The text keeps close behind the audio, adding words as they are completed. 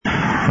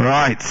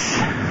Right.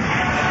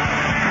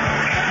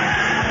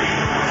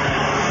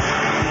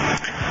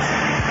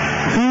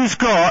 Who's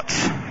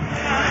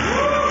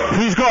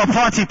got a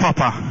party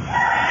popper?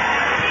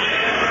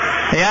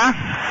 Yeah?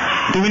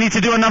 Do we need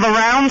to do another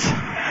round?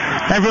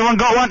 Everyone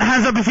got one?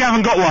 Hands up if you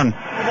haven't got one.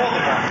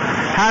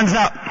 Hands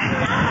up.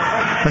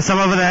 There's some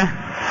over there.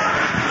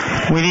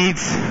 We need...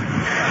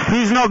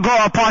 Who's not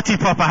got a party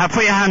popper?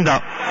 Put your hand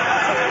up.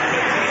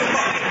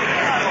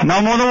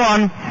 No more than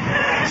one.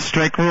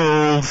 Strict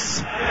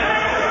rules.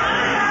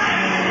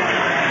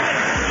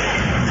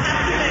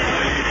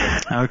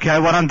 Okay,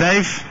 well done,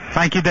 Dave.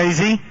 Thank you,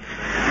 Daisy.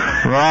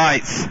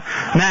 Right.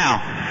 Now,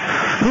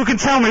 who can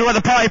tell me what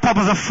the party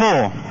poppers are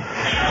for?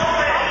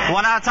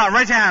 One at a time.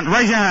 Raise your hand.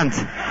 Raise your hand.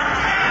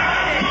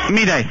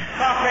 Mide.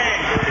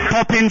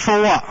 Pop in for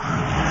what?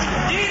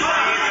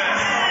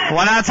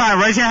 One at a time.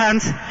 Raise your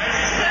hand.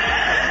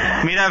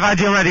 Mide, I've had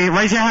you already.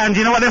 Raise your hand.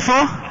 Do you know what they're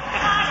for?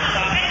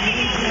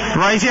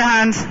 Raise your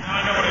hand.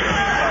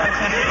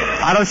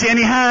 I don't see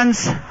any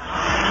hands.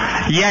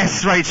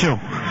 Yes, Rachel.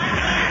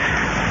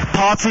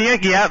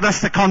 Partying, yeah,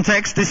 that's the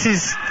context. This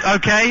is,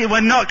 okay,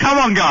 we're not, come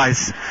on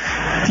guys.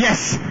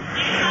 Yes.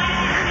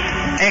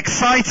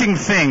 Exciting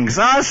things.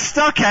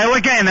 Okay,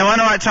 we're getting there, we're on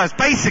the right track.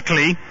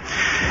 Basically,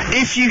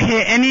 if you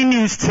hear any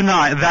news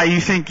tonight that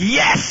you think,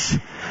 yes,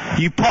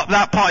 you pop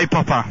that party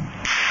popper.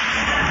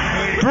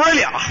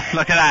 Brilliant.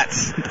 Look at that.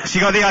 She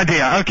got the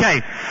idea.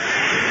 Okay.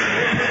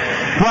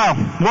 Well,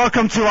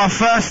 welcome to our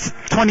first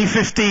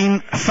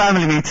 2015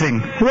 family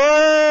meeting.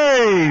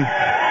 Whey!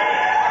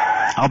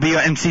 I'll be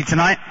your MC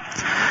tonight.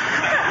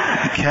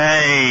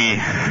 Okay,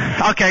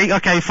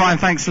 fine,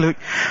 thanks Luke.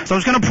 So I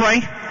was going to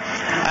pray,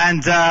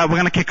 and we're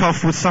going to kick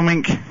off with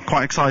something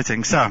quite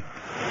exciting. So,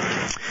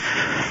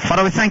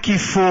 Father, we thank you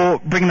for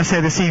bringing us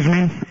here this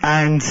evening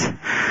and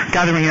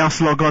gathering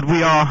us, Lord God.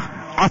 We are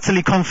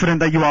utterly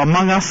confident that you are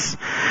among us.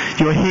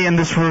 You are here in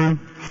this room.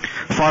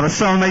 Father,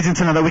 so amazing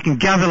to know that we can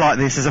gather like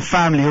this as a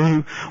family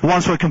who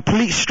once were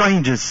complete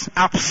strangers,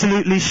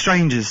 absolutely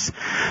strangers,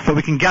 but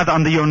we can gather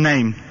under your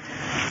name.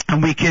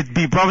 And we could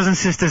be brothers and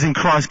sisters in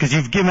Christ because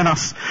you've given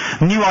us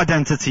new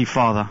identity,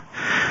 Father.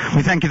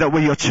 We thank you that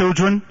we're your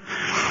children.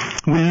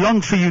 We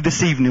long for you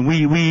this evening.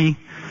 We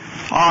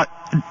are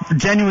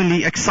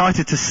genuinely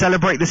excited to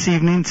celebrate this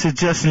evening, to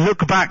just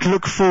look back,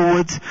 look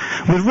forward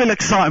with real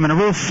excitement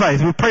and real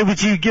faith. We pray,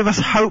 would you give us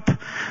hope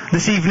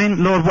this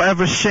evening, Lord,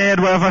 whatever is shared,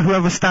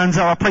 whoever stands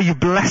up, I pray you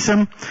bless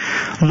them,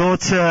 Lord,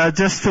 to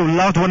just feel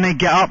loved when they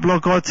get up,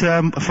 Lord God,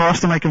 for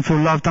us to make them feel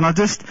loved. And I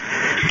just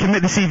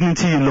commit this evening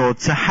to you, Lord,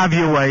 to have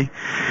your way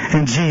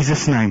in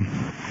Jesus' name.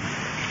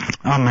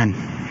 Amen.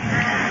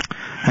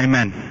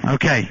 Amen.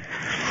 Okay.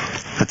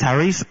 The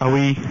Tarries, are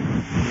we...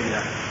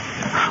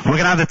 We're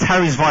going to have the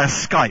Tarries via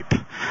Skype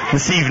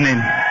this evening.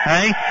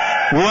 Hey?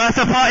 Worth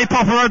a party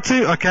popper or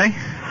two? Okay.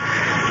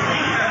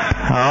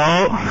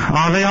 Oh,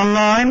 are they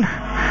online?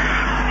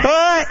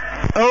 Alright.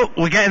 Oh,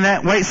 we're getting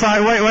there. Wait,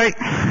 sorry, wait.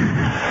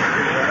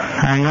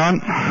 Hang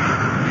on.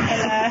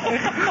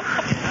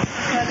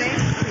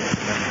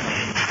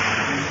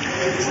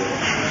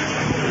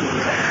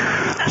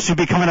 Should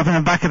be coming up in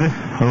the back of the...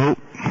 Oh,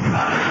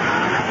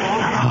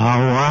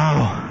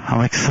 wow.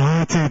 I'm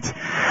excited.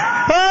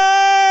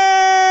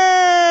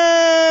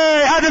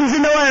 Adam's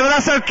in the way, but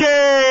that's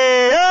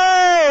okay.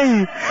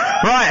 Hey!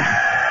 Right.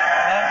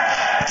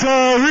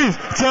 Tarries.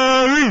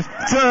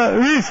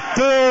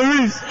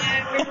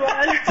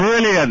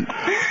 Brilliant.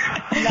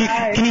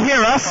 Nice. Can you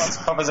hear us?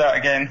 Poppers out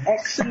again.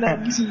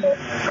 Excellent.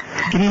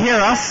 Can you hear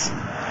us?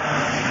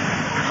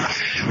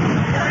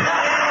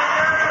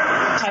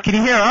 Can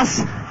you hear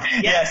us?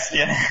 Yes,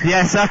 yeah.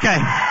 Yes,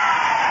 okay.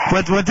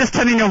 We're just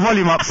turning your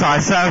volume up,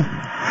 Si, so...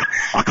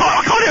 I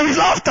can't hear his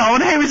laughter. I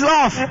want to hear his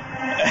laugh.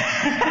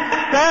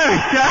 There we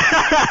go.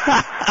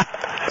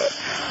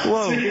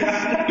 Whoa.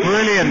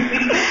 Brilliant.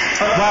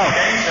 Wow.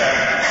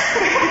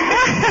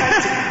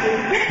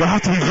 We'll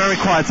have to be very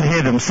quiet to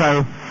hear them.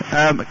 So,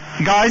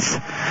 guys,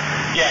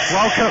 Yes.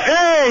 welcome.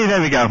 Hey,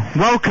 there we go.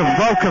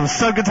 Welcome.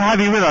 So good to have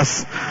you with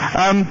us.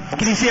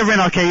 Can you see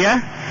everyone okay,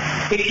 yeah?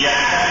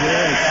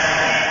 Yeah.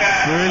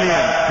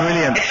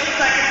 Brilliant. It looks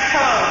like it's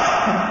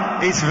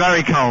cold. It's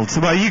very cold.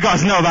 Well, you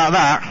guys know about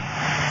that.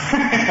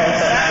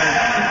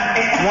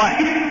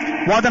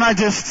 Why don't I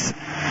just,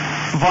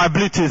 via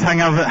Bluetooth,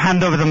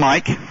 hand over the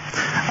mic.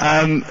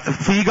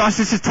 For you guys,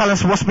 just to tell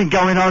us what's been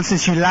going on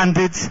since you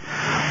landed,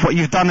 what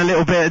you've done a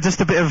little bit, just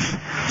a bit of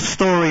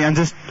story, and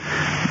just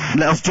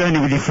let us journey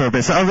with you for a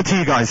bit. So over to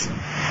you guys.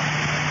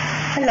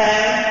 Hello.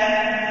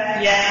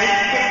 Yeah,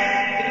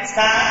 it's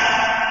that.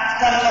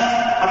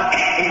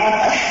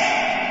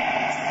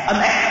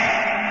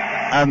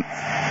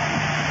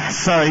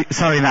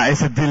 Sorry, Nat,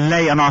 it's a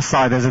delay on our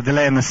side. There's a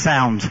delay in the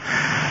sound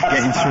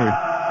getting through.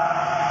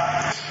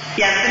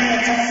 Yeah, okay, it's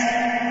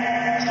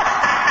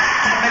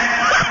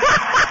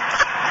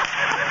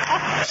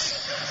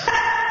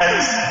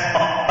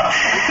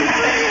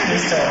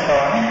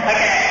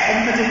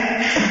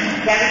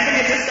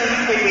been just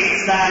over 3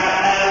 weeks now.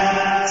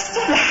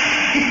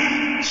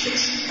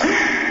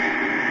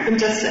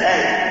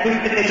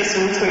 We've been there just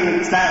over 3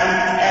 weeks now,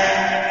 and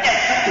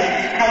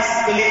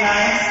really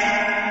nice.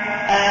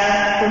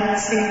 Good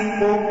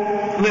simple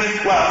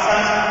with,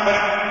 some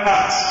work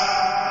house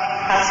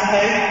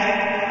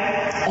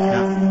and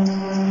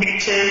home.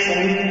 Pictures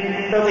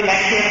and building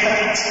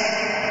ideas.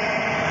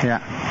 Yeah,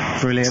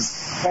 brilliant.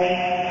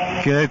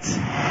 Good.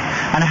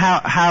 And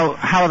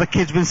how are the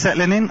kids been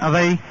settling in? Are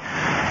they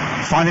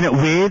finding it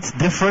weird,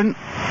 different?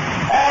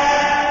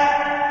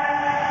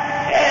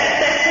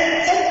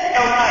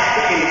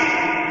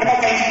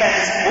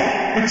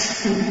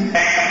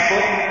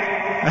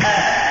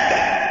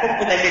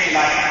 What they really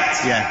like.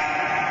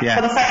 Yeah.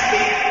 For the first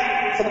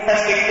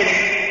week,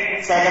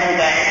 feeling so every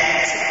day.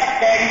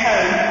 Going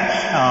home.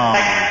 Oh.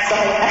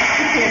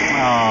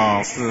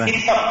 So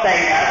you stop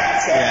saying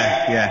that. So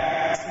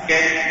Yeah.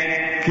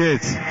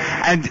 Good.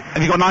 And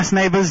have you got nice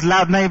neighbours,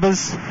 loud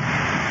neighbours? We've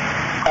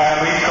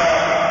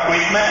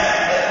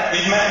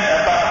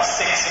met about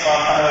 6 of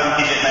our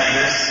immediate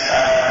neighbours.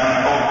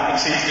 All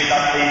seem to be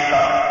lovely,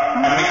 but a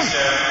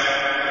mixture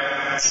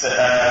of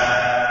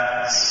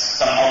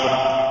some older.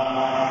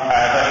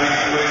 But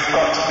we've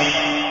got to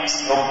meet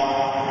still.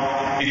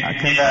 We've met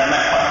quite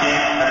a few,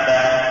 and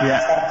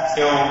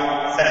feel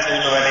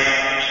settled already.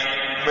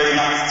 Really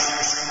nice.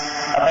 It's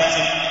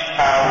amazing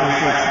how we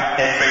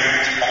get through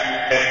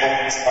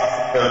stuff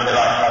and feel a bit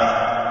like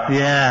home.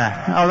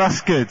 Yeah. Oh,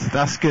 that's good.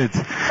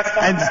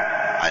 And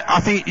I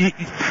think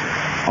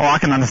I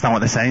can understand what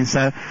they're saying,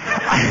 so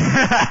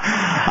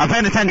I'm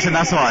paying attention,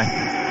 that's why.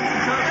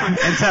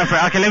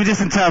 Interpret. Okay, let me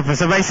just interpret.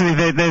 So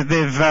basically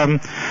they've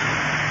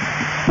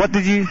what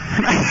did you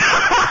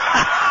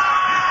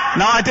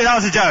No, I did. That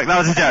was a joke.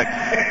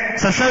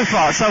 So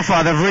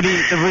far they've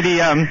really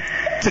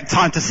took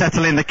time to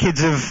settle in. The kids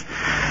have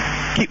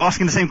keep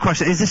asking the same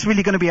question. Is this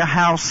really going to be a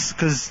house?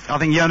 Because I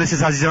think Jonas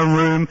has his own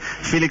room.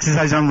 Felix has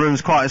his own room.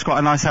 It's quite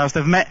a nice house.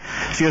 They've met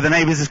a few of the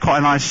neighbours. It's quite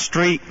a nice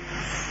street.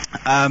 So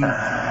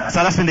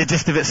that's been the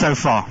gist of it so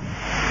far,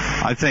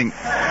 I think.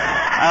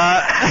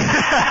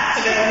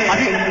 I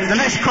think the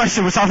next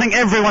question, which I think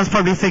everyone's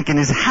probably thinking,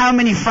 is how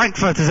many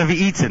Frankfurters have you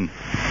eaten?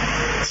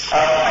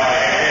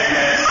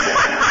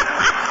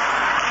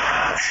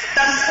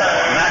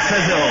 That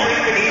says it all.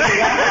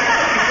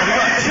 Have you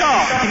got a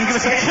chart? Can you give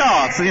us a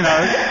chart? So,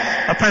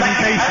 a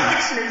presentation.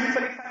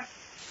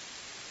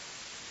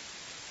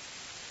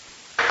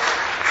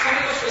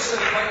 Something else we're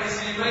celebrating is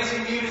the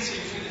amazing unity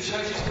between the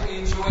churches that we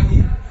enjoy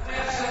here. We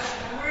have such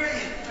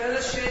brilliant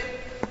fellowship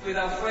with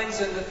our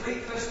friends, and the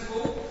Fleet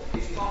Festival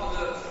is part of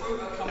the fruit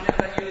of coming out of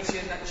that unity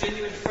and that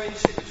genuine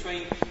friendship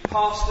between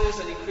pastors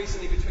and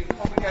increasingly between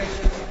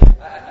congregations.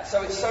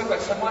 So it's so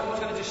great. So Michael's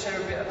going to just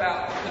share a bit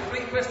about the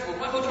Fleet Festival.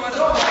 Michael, try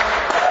to.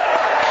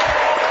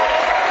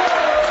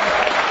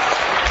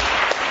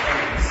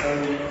 So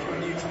if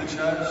you're new to the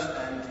church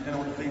and you don't know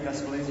what the Fleet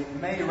Festival is, you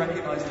may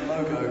recognise the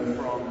logo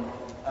from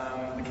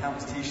the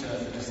Count's t-shirt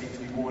that just seems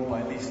to be worn by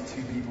at least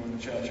 2 people in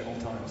the church at all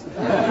times.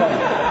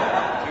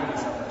 Including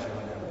myself, actually,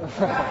 right now.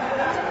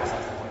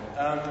 Besides the point.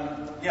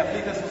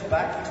 Fleet Festival's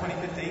back in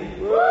 2015. It's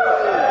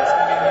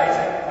going to be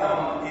amazing.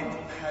 It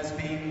has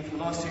been, for the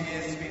last 2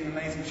 years, it's been an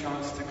amazing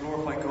chance to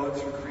glorify God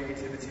through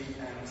creativity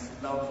and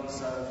love and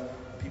serve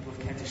the people of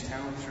Kentish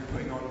Town through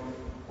putting on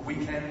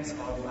weekends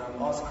of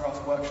arts and crafts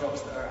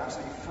workshops that are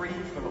absolutely free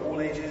for all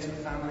ages, for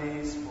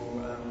families,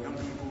 for young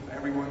people, for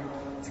everyone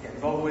to get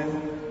involved with.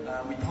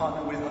 We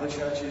partner with other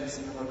churches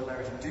in the local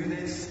area to do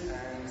this,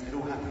 and it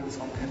all happens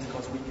on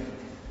Pentecost weekend.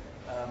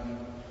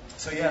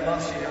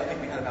 Last year I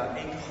think we had about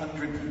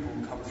 800 people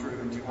come through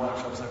and do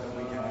workshops over the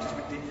weekend, which is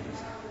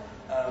ridiculous.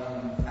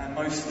 And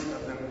most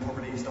of them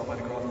probably stopped by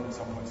the Grafton at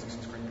some point to do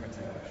some screen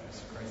printing, which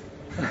is crazy.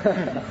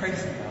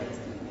 Crazy amount.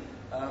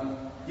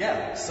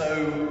 So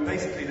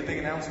basically the big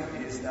announcement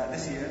is that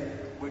this year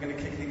we're going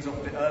to kick things off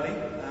a bit early,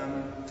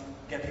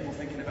 get people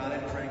thinking about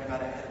it, praying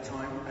about it ahead of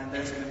time, and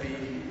there's going to be a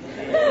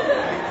big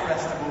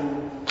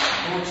festival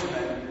launch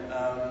event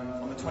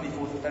on the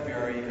 24th of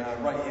February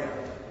right here.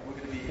 We're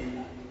going to be,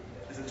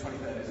 is it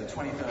 23rd? Is it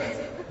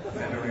 23rd of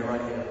February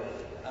right here?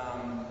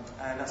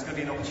 And that's going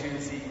to be an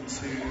opportunity to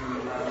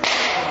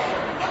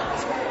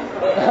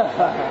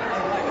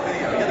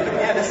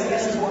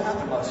this is what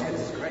happened last year.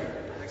 This is great.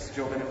 Thanks to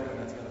Joel Bennett for putting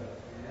that together.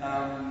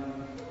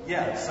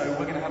 So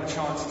we're going to have a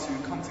chance to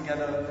come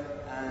together,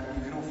 and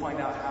you can all find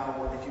out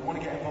how, if you want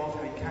to get involved,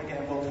 how you can get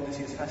involved in this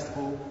year's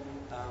festival,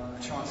 a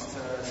chance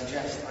to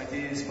suggest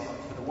ideas for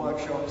the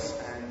workshops,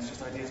 and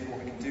just ideas of what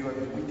we can do over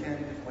the weekend,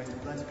 different ways to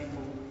bless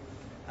people.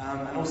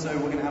 And also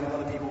we're going to have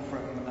other people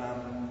from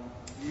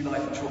New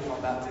Life and Chalk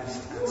Farm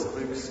Baptist and St.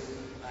 Luke's,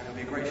 and it'll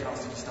be a great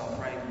chance to just start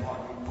praying and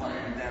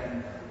partnering with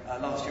them.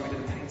 Last year we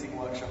did a painting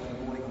workshop in the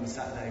morning on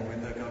Saturday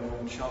with a girl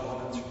called Charlotte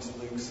Hollands from St.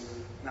 Luke's,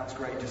 and that was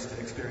great just to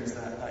experience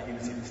that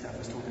unity that Steph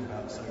was talking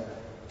about. So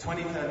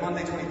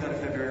Monday 23rd of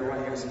February right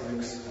here at St.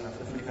 Luke's for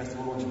the Fleet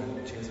Festival launch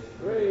event. Cheers.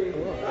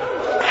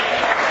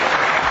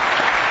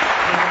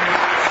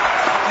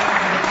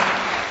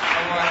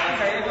 Alright,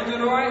 okay, everyone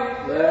doing alright?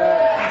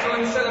 Yeah.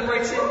 Enjoying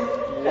celebrating?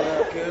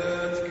 Yeah.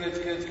 Good.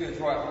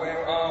 Right,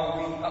 where are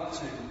we up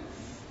to?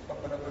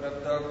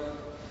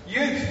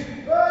 Youth!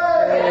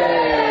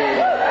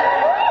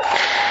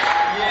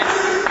 Yes,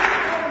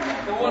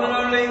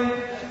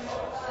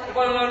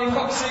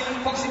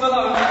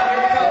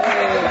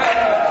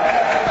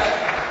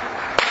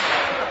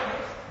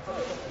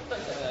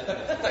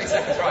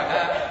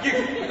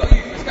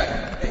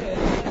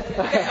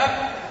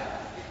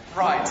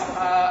 Right.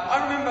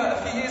 I remember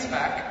a few years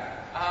back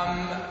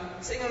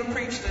sitting on a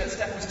preach that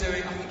Steph was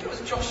doing. I think it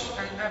was Josh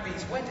and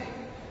Abby's wedding.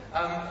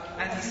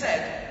 And he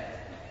said,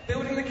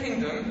 building the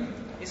kingdom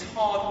is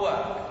hard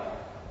work.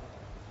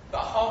 But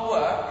hard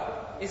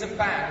work isn't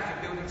bad if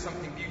you're building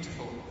something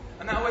beautiful.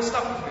 And that always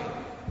stuck with me.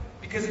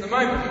 Because at the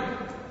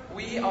moment,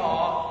 we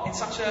are in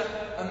such an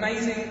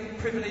amazing,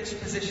 privileged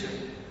position.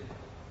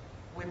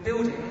 We're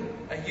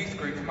building a youth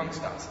group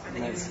amongst us.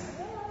 And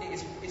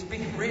it's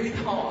been really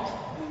hard.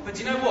 But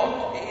do you know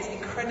what? It is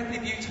incredibly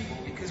beautiful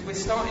because we're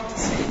starting to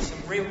see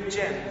some real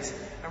gems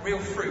and real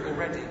fruit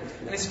already.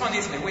 And it's funny,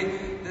 isn't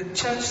it? The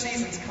church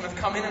seasons kind of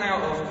come in and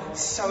out of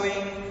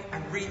sowing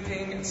and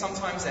reaping, and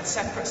sometimes they're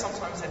separate,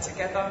 sometimes they're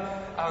together.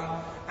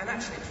 And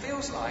actually it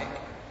feels like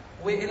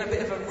we're in a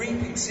bit of a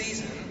reaping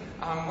season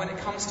when it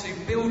comes to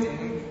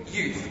building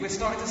youth. We're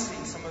starting to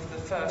see some of the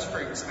first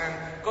fruits. And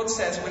God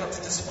says we're not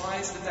to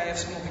despise the day of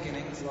small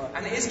beginnings.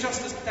 And it is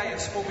just a day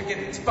of small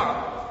beginnings,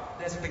 but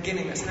there's a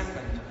beginning that's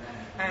happened.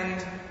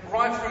 And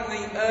right from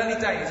the early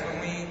days when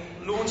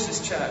we launched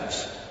this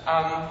church,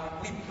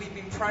 we've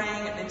been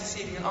praying and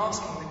interceding and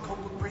asking that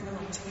God would bring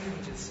along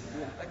teenagers,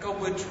 that God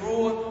would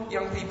draw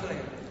young people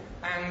in.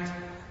 And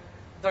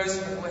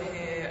those who were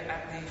here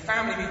at the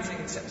family meeting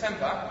in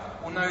September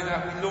will know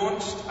that we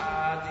launched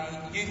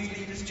the Youth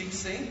Leaders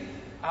GC.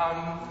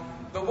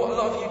 But what a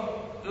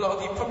lot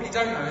of you probably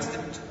don't know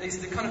is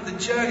the kind of the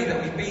journey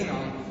that we've been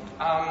on.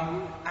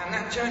 And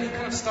that journey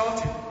kind of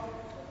started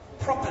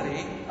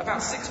properly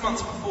about 6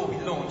 months before we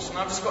launched. And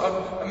I've just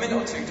got a minute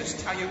or two to just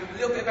tell you a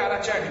little bit about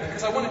that journey,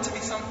 because I want it to be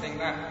something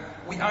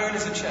that we own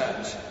as a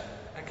church.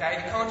 Okay,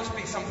 it can't just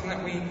be something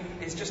that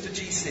is just a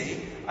GC.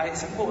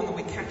 It's important that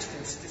we catch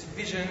this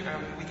vision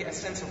and we get a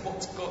sense of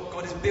what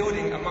God is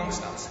building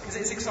amongst us, because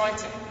it's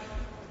exciting.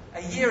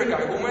 A year ago,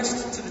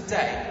 almost to the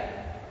day,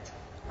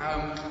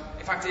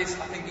 in fact I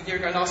think a year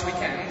ago last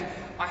weekend,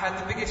 I had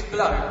the biggest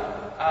blow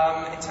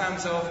in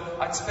terms of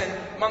I'd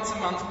spent months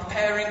and months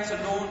preparing to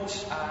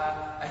launch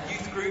a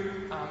youth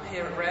group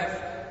here at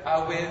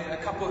Rev with a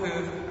couple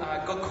who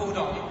got called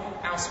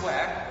on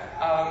elsewhere.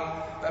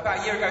 But about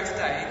a year ago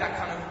today, that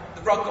kind of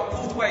the rug got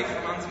pulled away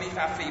from underneath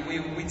our feet.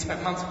 We'd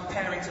spent months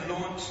preparing to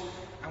launch,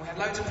 and we had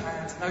loads of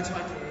plans, loads of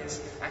ideas,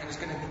 and it was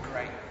going to be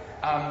great.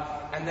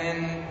 And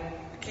then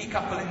the key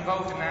couple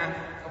involved in that,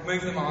 I've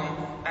moved them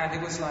on, and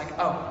it was like,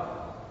 oh,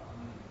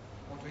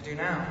 what do we do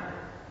now?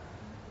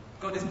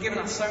 God has given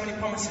us so many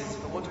promises,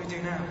 but what do we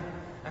do now?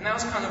 And that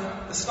was kind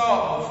of the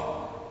start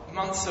of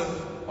months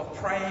of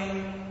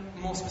praying,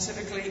 more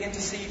specifically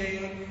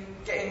interceding,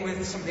 getting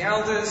with some of the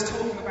elders,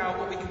 talking about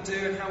what we can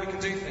do and how we can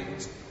do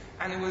things.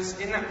 And it was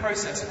in that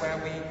process where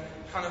we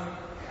kind of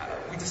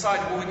we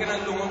decided, well, we're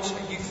going to launch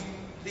a Youth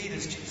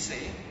Leaders GC,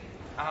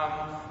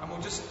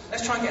 and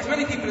let's try and get as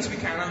many people as we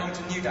can along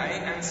to New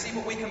Day and see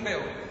what we can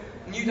build.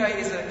 New Day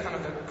is a kind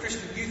of a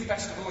Christian youth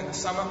festival in the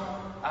summer,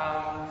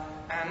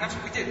 and that's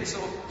what we did. We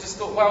sort of just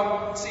thought,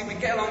 well, see if we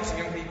get along to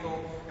young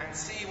people and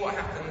see what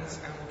happens,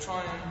 and we'll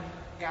try and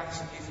gather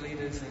some youth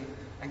leaders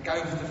and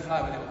go with the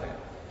flow a little bit.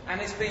 And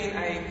it's been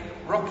a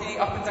rocky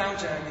up and down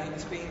journey.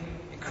 It's been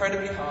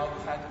incredibly hard.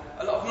 We've had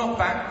a lot of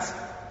knockbacks,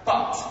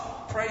 but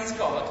praise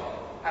God,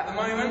 at the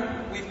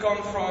moment we've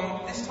gone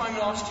from this time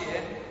last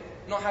year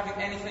not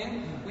having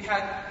anything. We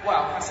had,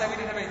 well, I say we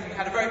didn't have anything. We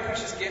had a very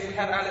precious gift. We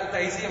had our little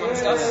Daisy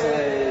amongst us.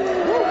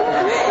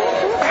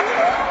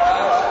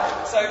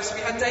 So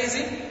we had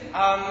Daisy,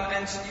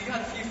 and you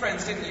had a few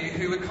friends, didn't you,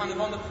 who were kind of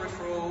on the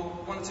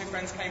peripheral. One or two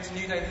friends came to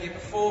New Day the year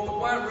before, but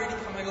weren't really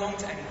coming along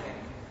to anything.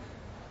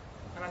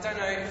 And I don't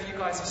know if you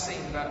guys have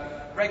seen,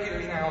 but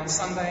regularly now on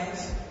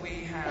Sundays,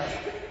 we have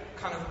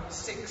kind of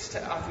 6 to,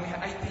 I think we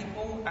had 8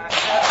 people at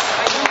church.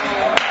 8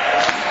 people.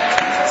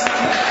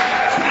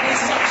 And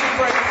it's such a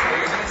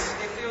breakthrough, and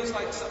it feels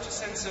like such a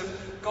sense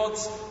of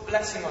God's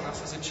blessing on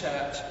us as a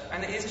church,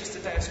 and it is just a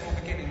day of small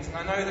beginnings, and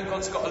I know that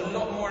God's got a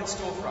lot more in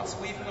store for us.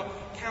 We've got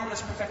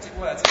countless prophetic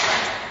words. In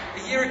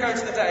fact, a year ago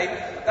to the day,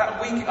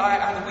 that week, I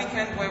had a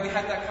weekend where we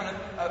had that kind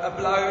of a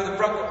blow, the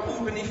rug got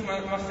pulled beneath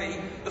my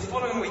feet. The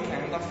following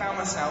weekend, I found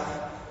myself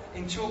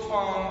in Chalk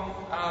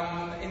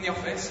Farm in the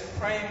office,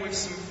 praying with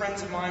some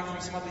friends of mine from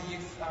some other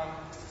youth,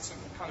 some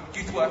kind of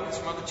youth workers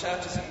from other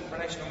churches in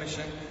Relational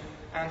Mission.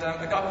 And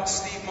a guy called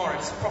Steve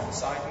Morris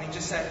prophesied, and he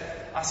just said,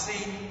 I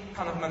see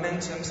kind of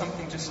momentum,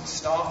 something just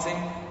starting,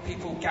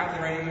 people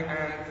gathering,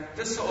 and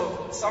just sort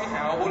of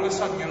somehow, all of a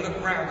sudden you'll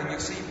look around and you'll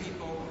see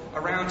people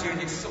around you and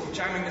you're sort of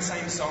jamming the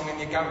same song and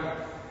you're going.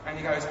 And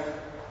he goes,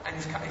 and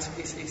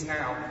it's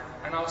now.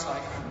 And I was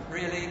like,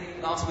 really?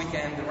 Last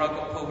weekend the rug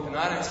got pulled and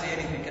I don't see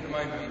anything at the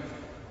moment.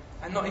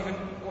 And not even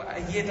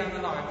a year down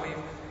the line, we're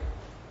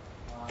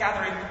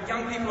gathering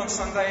young people on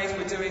Sundays,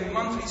 we're doing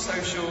monthly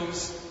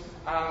socials.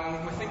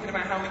 We're thinking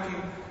about how we can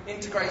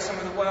integrate some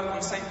of the work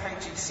on St. Pank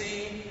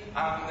GC.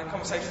 The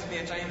conversations me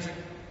and James are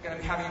going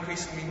to be having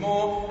increasingly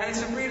more. And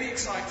it's a really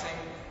exciting,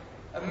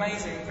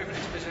 amazing,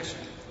 privileged position.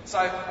 So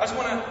I just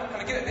want to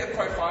kind of give it a bit of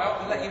profile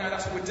and let you know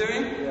that's what we're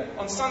doing. Yeah.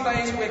 On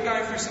Sundays, we're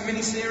going through some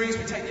mini-series.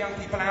 We take the young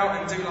people out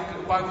and do like a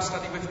little Bible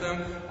study with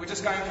them. We're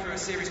just going through a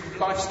series called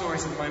Life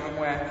Stories at the moment,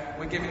 where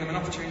we're giving them an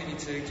opportunity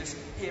to just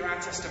hear our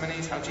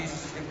testimonies, how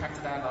Jesus has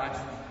impacted our life.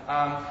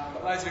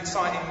 Got loads of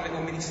exciting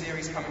little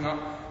mini-series coming up.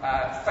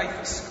 Faith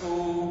at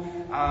School.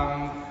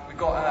 We've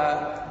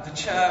got the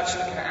church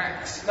looking at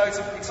Acts. Loads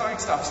of exciting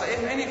stuff. So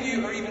if any of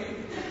you are even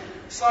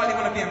slightly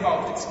want to be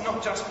involved, it's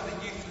not just for the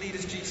Youth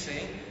Leaders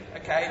GC.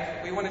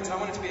 Okay, I want it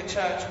to be a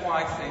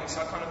church-wide thing,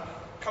 so kind of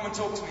come and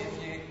talk to me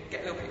if you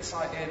get a little bit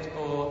excited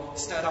or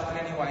stirred up in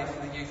any way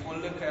for the youth. We'll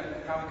look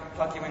at how we can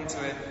plug you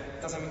into it.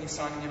 It doesn't mean you're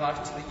signing your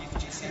life to the Youth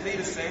GC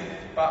Leaders thing,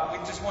 but we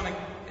just want to,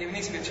 it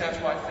needs to be a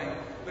church-wide thing.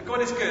 But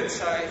God is good,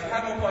 so if you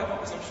had more Bible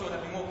poppers, I'm sure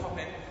there'd be more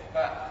popping,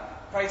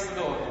 but praise the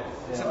Lord.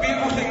 It's a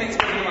beautiful thing that He's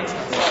doing amongst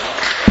us.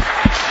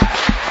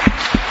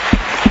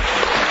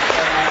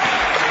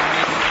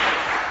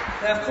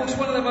 Now, of course,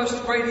 one of the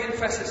most radiant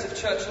facets of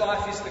church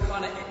life is the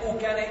kind of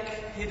organic,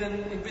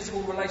 hidden,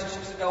 invisible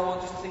relationships that go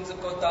on, just the things that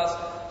God does.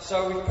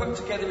 So we've put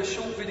together a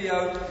short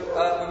video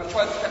where we've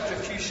tried to capture a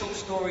few short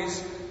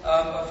stories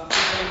of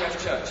people in Rev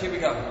Church. Here we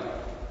go. So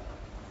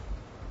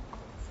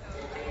I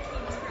came to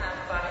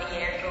about a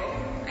year ago.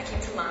 I came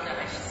to London,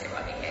 I should say,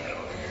 about a year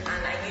ago.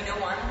 And I knew no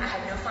one. I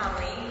had no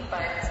family,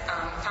 but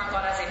thank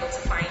God I was able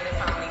to find a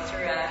family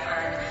through Rev.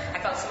 And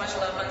I felt so much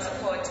love and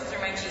support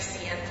through my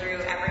GC and through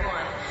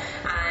everyone.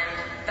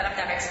 That I've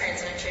never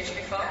experienced in a church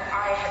before.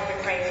 I had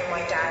been praying for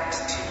my dad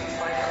to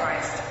find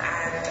Christ,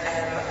 and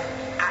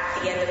at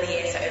the end of the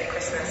year, so over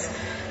Christmas,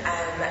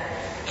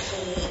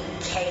 he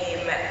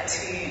came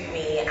to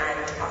me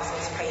and asked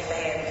me to pray for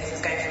him because he was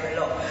going through a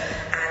lot.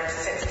 And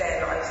since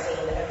then, I've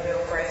seen a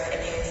real growth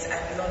in his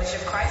knowledge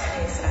of Christ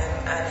and his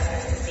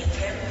earnestness to seek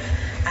him,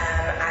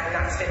 and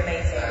that's been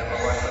amazing. My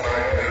wife and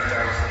I moved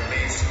down from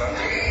Leeds to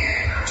London,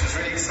 which was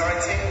really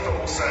exciting, but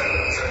also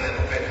it was a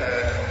little bit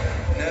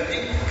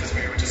nervy because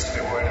we were just a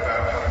bit worried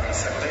about how we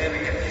settle in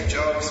and get new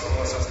jobs, all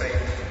that sort of thing.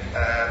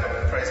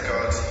 But praise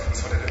God, He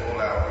sorted it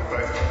all out. We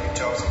both got new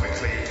jobs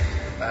quickly,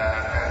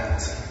 and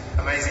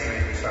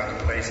amazingly, we found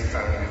an amazing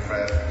family with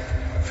Rev.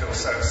 I feel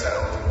so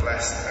settled and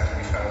blessed, and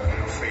we found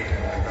real freedom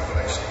and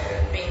revelation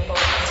here. Being born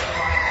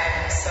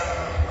into some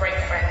great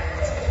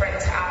friends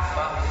at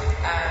Alpha,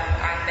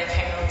 and they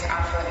came on to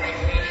Alpha and they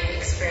really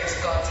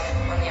experienced God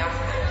on the Alpha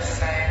course.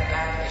 So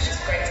it's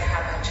just great to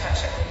have a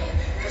church that really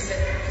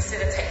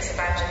facilitates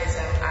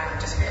evangelism and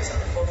just puts on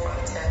the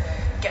forefront to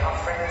get our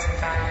friends and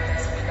family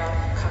members that we love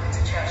coming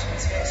to church and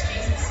experience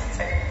Jesus.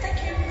 So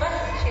thank you.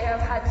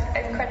 I've had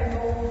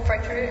incredible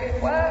breakthrough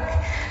in work.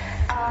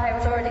 I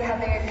was already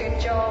having a good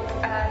job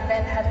and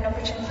then had an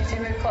opportunity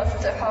to move closer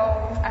to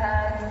home,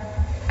 and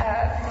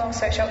long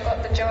story short,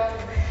 got the job.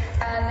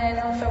 And then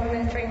also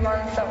within 3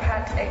 months I've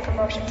had a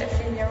promotion to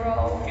senior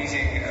role. The easy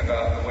thing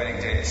about the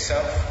wedding day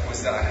itself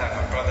was that I had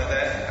my brother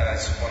there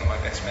as one of my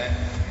best men.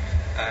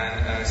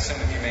 And as some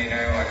of you may know,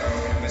 I grew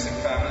up in a Muslim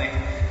family,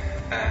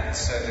 and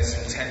so there's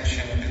some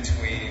tension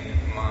between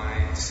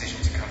my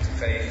decision to come to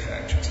faith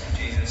and trust in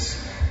Jesus.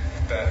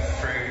 But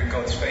through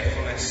God's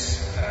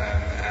faithfulness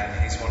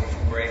and His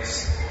wonderful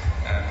grace,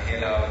 He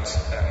allowed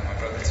my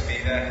brother to be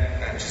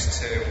there and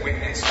just to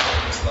witness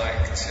what it was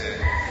like to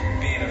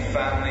be in a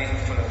family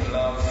full of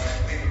love.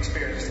 We've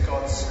experienced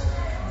God's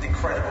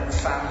incredible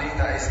family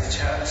that is the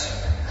church.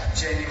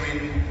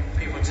 Genuine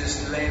people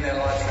just laying their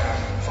life down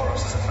for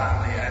us as a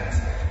family and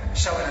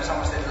showing us how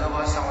much they love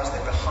us, how much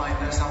they're behind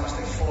us, how much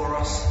they're for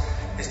us.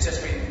 It's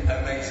just been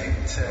amazing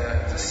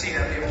to see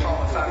them be a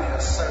part of a family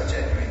that's so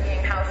genuine.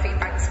 Being how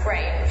feedback's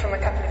grown from a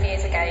couple of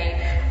years ago,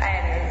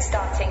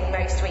 starting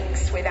most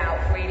weeks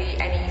without really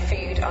any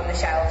food on the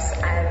shelves,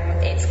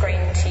 it's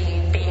grown to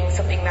being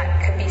something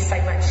that can be so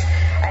much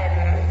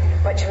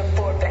of a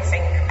broad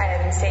blessing.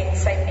 Seeing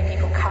so many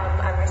people come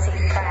and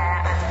receive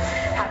prayer and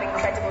have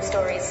incredible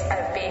stories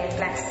of being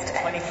blessed.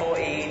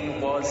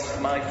 2014 was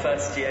my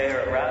first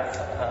year at Rev,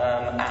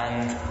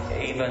 and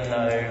even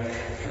though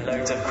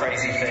loads of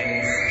crazy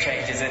things,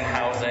 changes in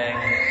housing,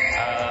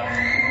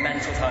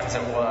 mental times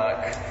at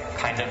work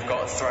kind of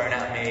got thrown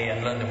at me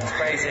and London was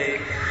crazy,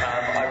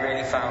 I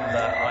really found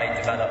that I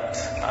developed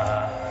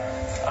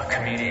a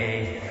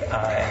community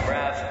in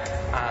Rev,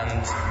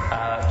 and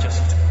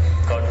just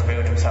God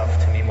revealed Himself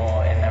to me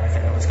more in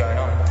everything that was going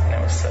on, and it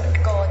was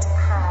sick. God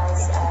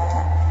has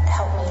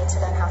helped me to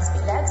learn how to be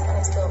led, and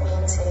it's built me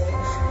into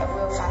a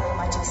real family in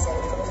my GC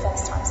for the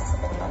first time since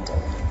I've been in London.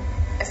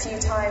 A few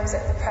times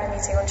at the prayer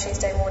meeting on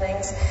Tuesday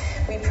mornings,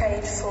 we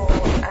prayed for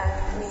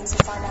me to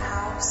find a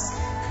house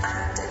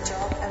and a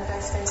job, and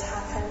both those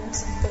happened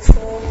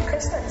before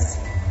Christmas.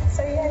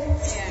 So yeah,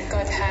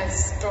 God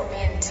has brought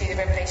me into the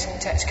Revelation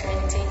Church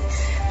community,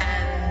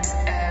 and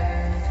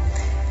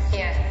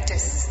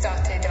just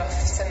started off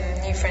some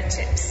new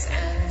friendships,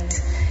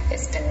 and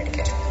it's been really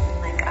good.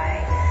 Like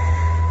I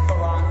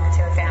belong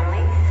to a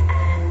family,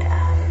 and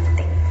I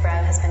think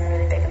Rev has been a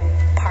really big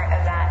part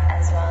of that,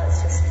 as well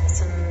as just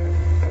some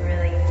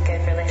really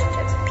good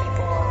relationships with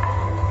people,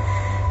 and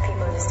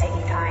people just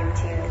taking time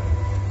to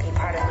be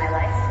part of my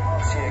life.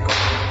 Last year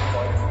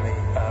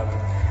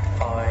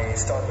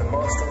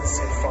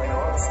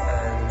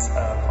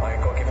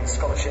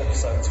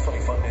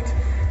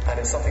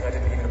it's something I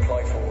didn't even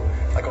apply for.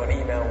 I got an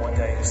email one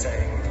day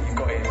saying, you've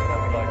got in and I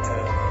would like to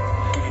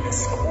give you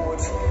this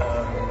award,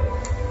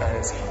 and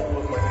it's all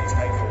of my fees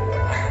paid for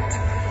and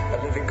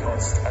a living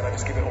cost, and I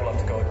just give it all up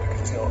to God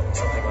because it's not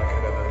something I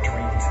could have ever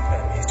dreamed,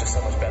 and He's just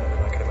so much better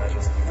than I could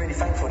imagine. Really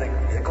thankful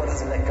that God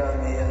hasn't let go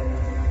of me, and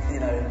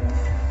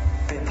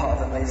being part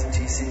of Amazing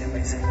GC,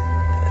 Amazing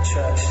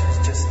Church has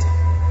just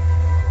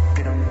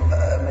been an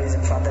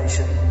amazing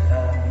foundation.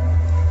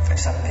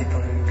 Just having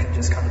people who can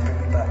just kind of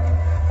bring me back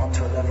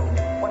onto a level.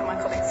 One of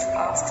my colleagues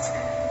asked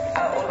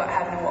all about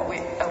heaven and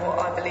what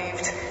I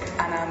believed,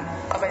 and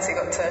I basically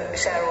got to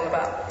share all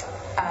about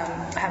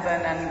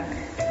heaven and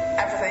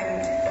everything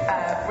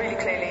really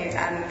clearly,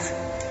 and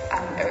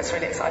it was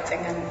really exciting,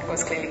 and it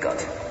was clearly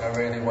God. I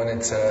really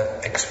wanted to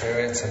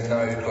experience and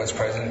know God's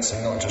presence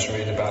and not just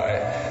read about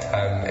it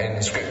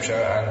in Scripture,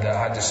 and I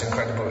had this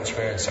incredible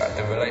experience at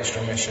the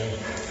Relational Mission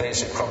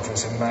Leadership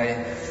Conference in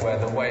May, where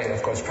the weight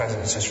of God's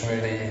presence just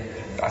really,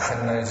 I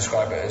couldn't really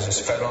describe it, it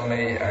just fell on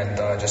me, and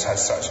I just had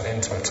such an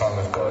intimate time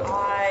with God.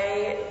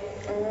 I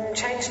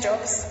changed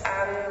jobs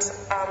and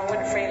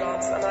went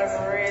freelance, and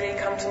I've really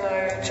come to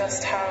know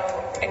just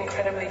how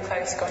incredibly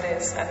close God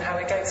is and how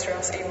He goes through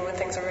us even when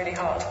things are really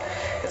hard.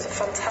 It was a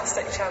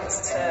fantastic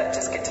chance to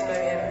just get to know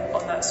Him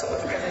on that sort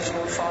of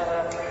provisional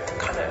Father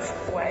kind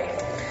of way.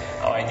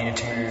 I needed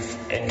to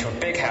move into a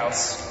big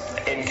house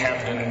in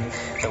Camden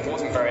that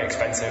wasn't very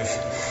expensive,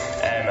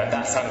 and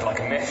that sounded like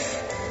a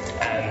myth.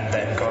 And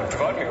then God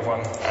provided me with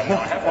one, and now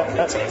I have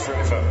one. So there's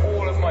room for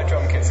all of my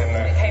drum kits in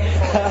there. I came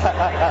for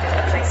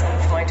a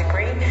placement for my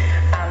degree,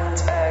 and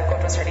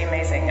God was really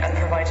amazing and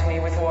provided me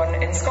with one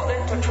in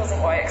Scotland, which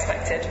wasn't what I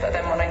expected. But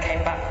then when I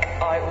came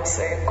back, I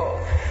also got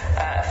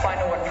a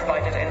final one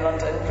provided in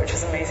London, which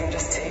was amazing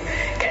just to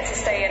get to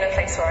stay in a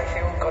place where I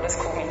feel God has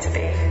called me to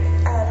be.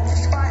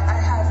 Despite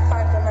I have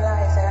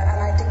fibromyalgia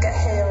and I did get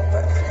healed,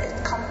 but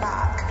it's come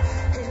back,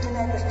 He's been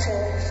able to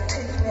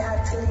teach me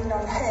how to lean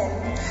on Him,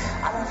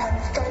 and I've had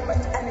so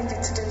much energy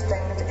to do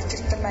things. It's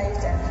just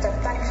amazing. So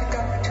thanks to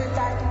God for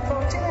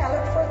 2014. I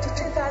look forward to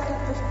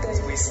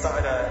 2015. We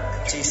started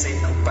a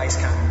GC called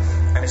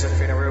Basecamp, and it's just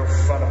been a real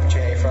fun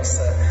opportunity for us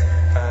to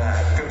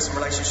build some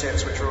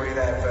relationships which are already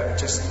there,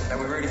 but and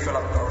we really feel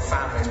like we've got a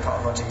family as part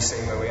of our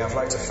GC, where we have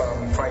loads of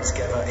fun, we pray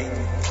together, eat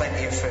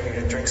plenty of food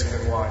and drink some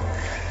good wine,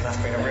 and that's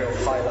been a real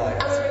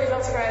highlight. And we're really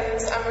love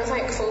friends, and we're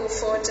thankful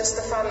for just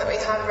the fun that we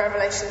have at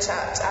Revelation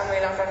Church, and we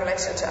love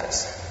Revelation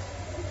Church.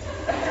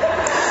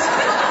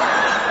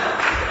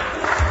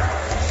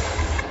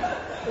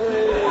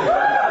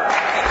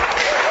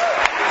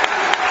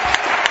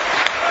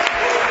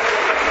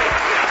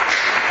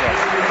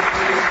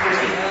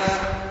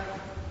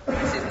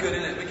 This is good,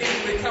 isn't it?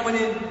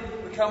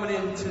 We're coming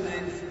into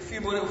a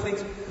few more little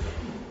things.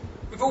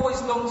 We've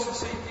always longed to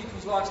see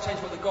people's lives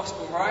change by the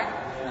gospel, right?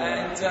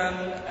 And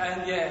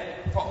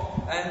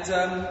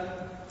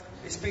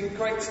it's been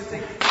great to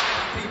think of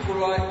people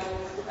like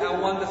our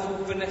wonderful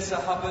Vanessa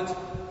Hubbard,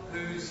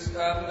 who's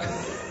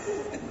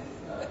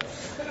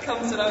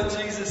come to know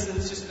Jesus and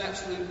is just an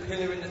absolute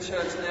pillar in the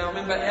church now. I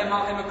remember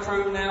Emma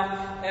Croom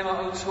now.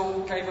 Emma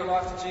O'Toole gave her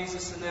life to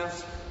Jesus and now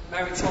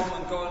married Tom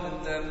and gone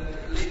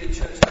and leading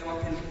church now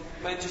up in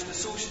Manchester.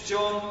 Saoirse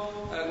John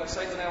got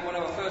saved now, one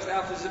of our first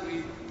alphas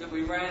that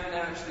we ran,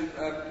 now absolute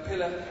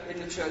pillar in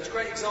the church.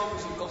 Great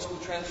examples of gospel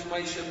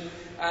transformation.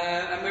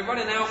 And we're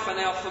running Alpha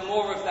now for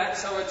more of that.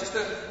 So just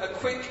a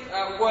quick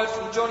word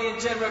from Johnny and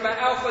Gemma about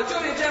Alpha.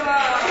 Johnny and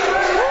Gemma!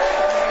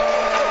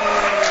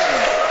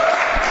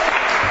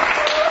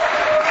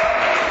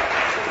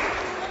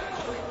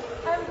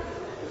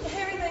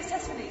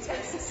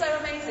 So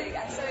amazing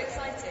and so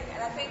exciting,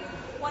 and I think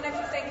one of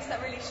the things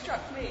that really struck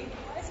me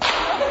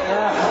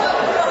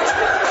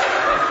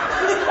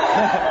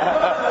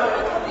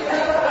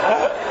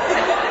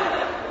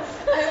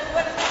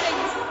one of the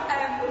things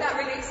that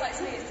really excites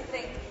me is to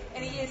think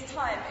in a year's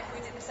time, if we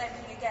did the same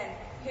thing again,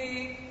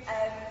 who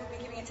will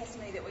be giving a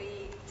testimony that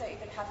we don't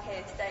even have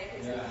here today,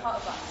 who's part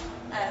of us.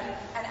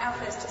 And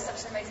Alpha is just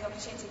such an amazing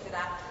opportunity for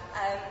that.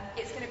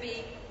 It's going to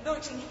be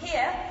launching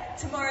here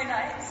tomorrow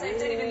night, so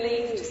don't even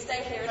leave, just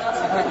stay here and ask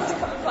your friends to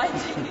come and find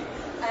you.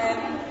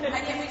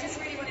 And yet we just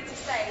really wanted to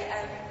say,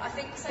 I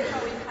think so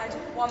far we've had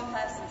one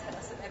person tell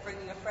us that they're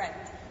bringing a friend,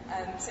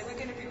 so we're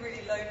going to be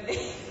really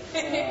lonely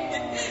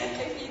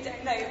if you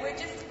don't know.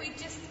 We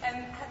just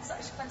had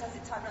such a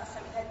fantastic time last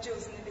time. We had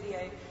Jules in the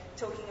video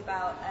talking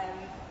about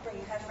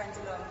bringing her friends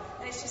along,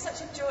 and it's just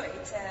such a joy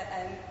to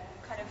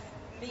kind of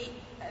meet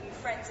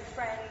friends of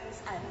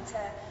friends and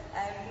to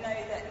know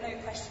that no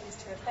question is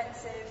too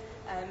offensive,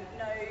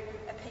 no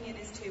opinion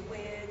is too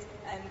weird,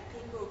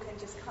 people can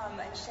just come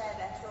and share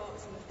their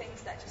thoughts and the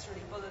things that just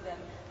really bother them,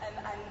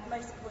 and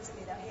most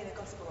importantly they'll hear the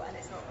gospel and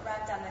it's not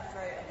rammed down their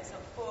throat and it's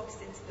not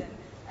forced into them,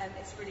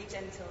 it's really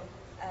gentle,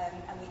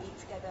 and we eat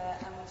together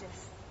and we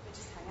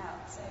just hang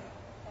out. So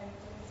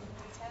some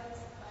details.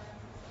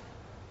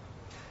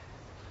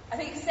 I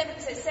think it's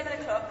 7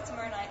 o'clock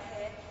tomorrow night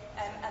here,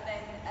 and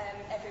then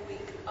every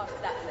week after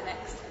that for the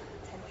next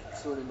 10 weeks.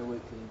 It's all in the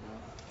weekly email.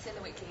 It's in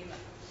the weekly email.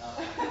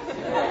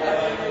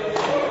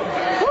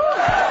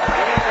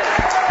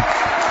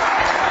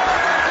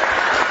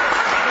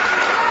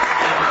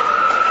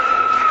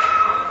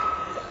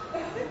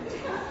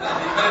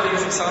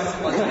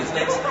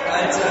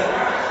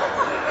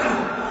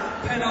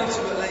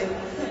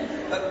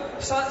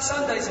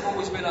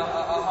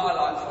 a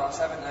highlight for us,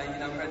 haven't they? You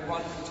know, we've had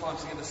wonderful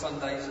times together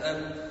Sundays.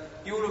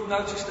 You all have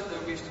noticed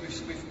that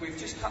we've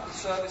just cut the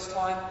service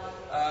time,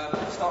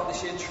 started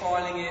this year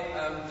trialling it.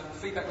 The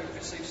feedback we've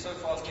received so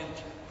far has been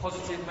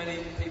positive.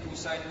 Many people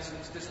saying this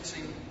doesn't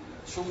seem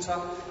shorter.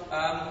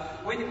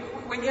 When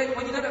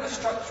you don't have a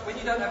structure, when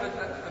you don't have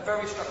a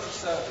very structured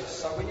service,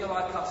 so when you're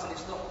like us and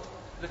it's not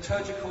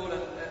liturgical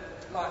and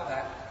like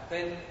that,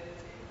 then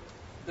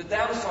the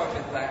downside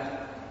of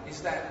that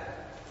is that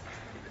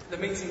the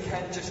meeting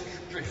can just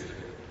drift a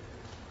bit.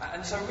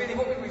 And so really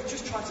what we've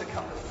just tried to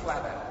cut the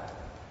flab out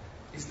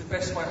is the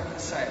best way I can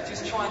say it.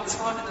 Just try and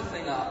tighten the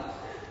thing up.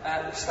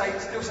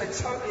 Still stay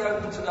totally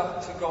open to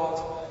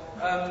God.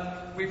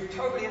 We're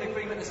totally in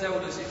agreement as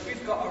elders. If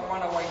we've got a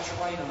runaway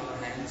train on our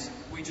hands,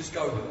 we just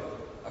go with it.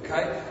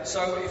 Okay?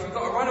 So if we've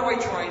got a runaway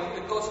train,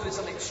 but God's doing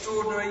something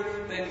extraordinary,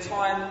 then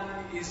time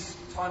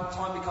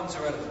becomes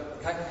irrelevant.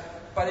 Okay?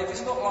 But if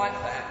it's not like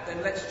that,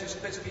 then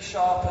let's be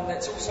sharp, and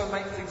let's also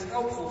make things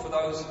helpful for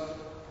those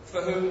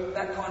for whom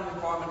that kind of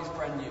environment is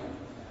brand new.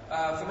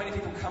 For many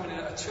people coming in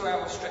at a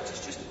 2-hour stretch,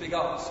 it's just a big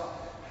ask.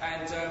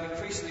 And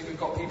increasingly we've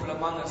got people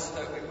among us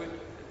that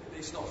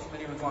it's not a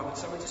familiar environment.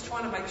 So we're just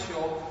trying to make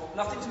sure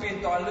nothing's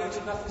being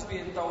diluted, nothing's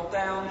being dulled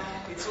down.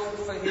 It's all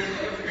for him.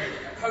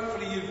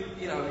 Hopefully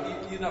you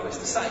know it's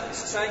the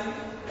same.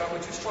 But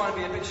we're just trying to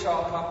be a bit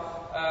sharper,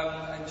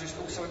 and just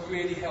also it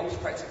really helps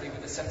practically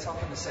with the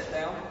setup and the set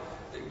down.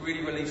 It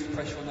really relieves the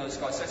pressure on those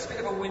guys. So it's a bit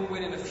of a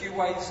win-win in a few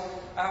ways.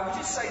 I would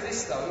just say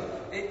this though,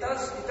 it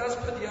does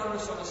put the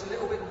onus on us a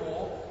little bit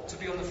more to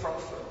be on the front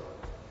foot.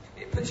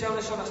 It puts the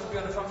onus on us to be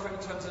on the front foot in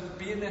terms of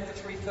being there for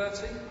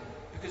 3:30,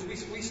 because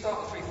we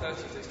start at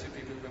 3:30 if there's 2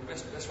 people in the room.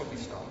 That's when we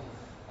start.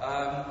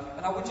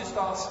 And I would just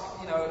ask,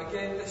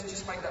 again, let's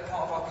just make that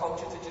part of our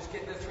culture to just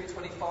get there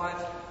 3:25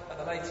 at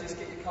the latest,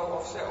 get your coat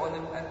off, settle in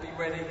and be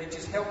ready. It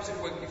just helps if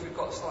we've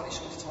got a slightly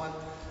shorter time.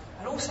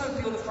 And also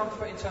be on the front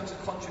foot in terms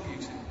of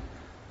contributing.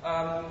 I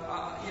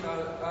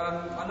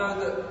know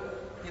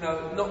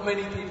that not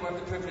many people have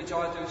the privilege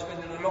I do of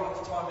spending a lot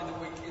of time in the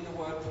week in the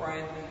Word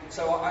praying.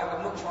 So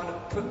I'm not trying to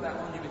put that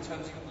on you in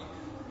terms of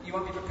you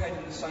won't be prepared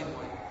in the same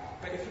way.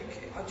 But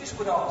I just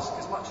would ask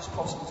as much as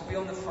possible to be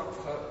on the front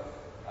foot,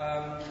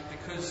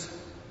 because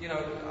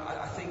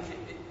I think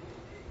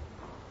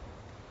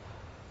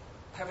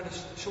having a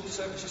short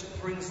service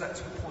just brings that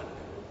to a point.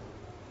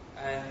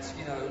 And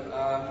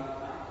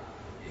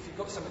if you've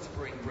got something to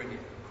bring it.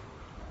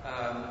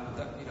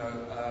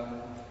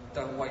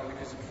 Don't wait,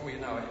 because before you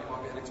know it, it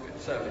might be a little bit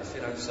of service,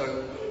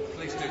 so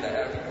please do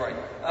that would be great.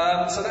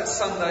 So that's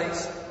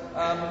Sundays.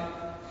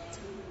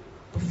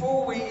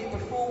 Before we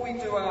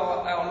do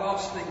our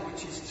last thing,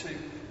 which is to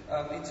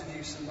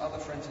interview some other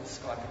friends in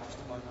Skype in just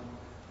a moment,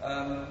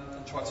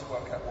 and try to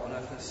work out what on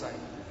earth they're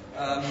saying.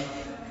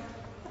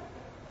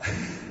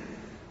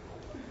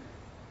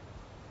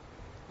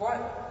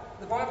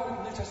 The Bible,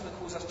 the New Testament,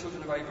 calls us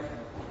children of Abraham.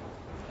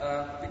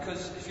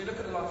 Because if you look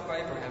at the life of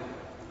Abraham,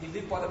 he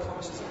lived by the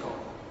promises of God.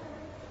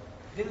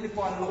 He didn't live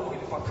by law, he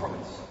lived by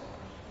promise.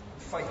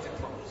 Faith in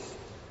promise.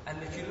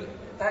 And if you look,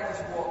 that is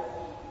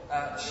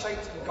what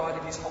shaped and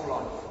guided his whole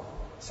life.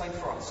 Same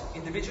for us,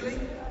 individually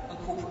and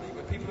corporately.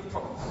 We're people of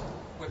promise.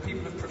 We're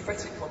people of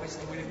prophetic promise,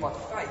 and we live by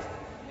faith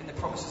in the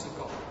promises of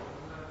God.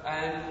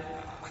 And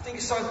I think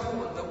it's so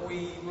important that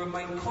we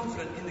remain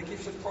confident in the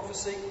gift of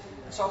prophecy.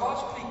 And so I've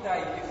asked Pete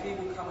Day if he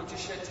will come and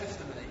just share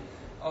testimony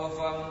of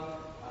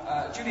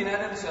Julian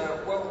Adams,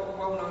 a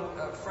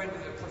well-known friend,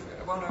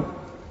 a well-known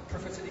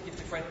prophetically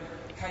gifted friend,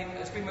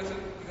 has been with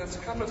us a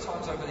couple of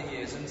times over the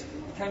years, and he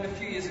came a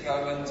few years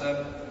ago and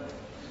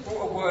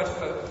brought a word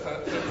for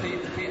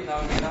Pete and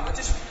Naomi. And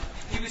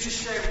he was just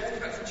sharing, walking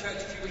back from church a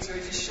few weeks ago, he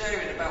was just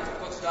sharing about what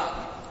God's done.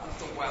 And I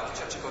thought, wow, the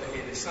church have got to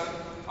hear this. So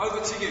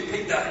over to you,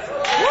 Pete Day.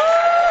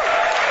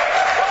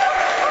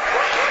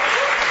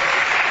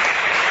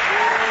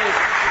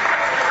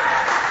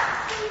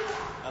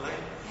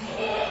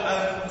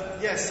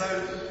 So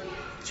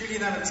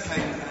Julian Adams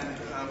came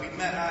and we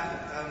met at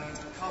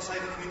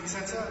Castlehaven Community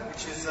Centre,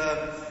 which is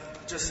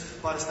just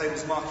by the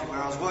Stables Market where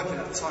I was working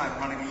at the time,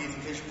 running a youth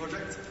inclusion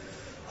project.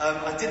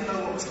 I didn't know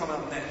what was coming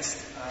up next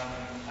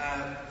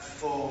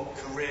for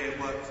career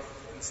work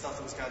and stuff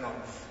that was going on.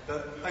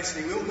 But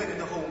basically we all met in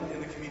the hall in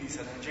the community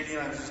centre, and Julian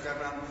Adams was going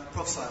around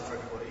prophesying for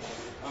everybody.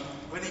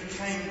 When he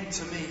came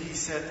to me, he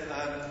said,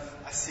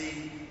 I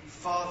see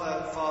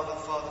Father, Father,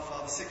 Father,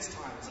 Father 6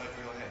 times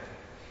over your head.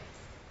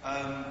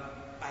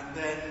 And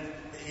then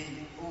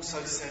he also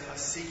said, I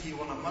see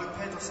you on a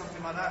moped or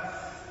something like that,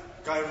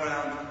 going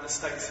around the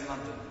States in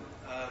London.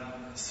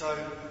 So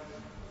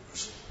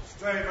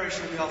very, very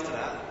shortly after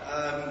that,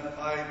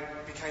 I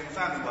became a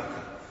family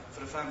worker for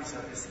the family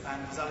service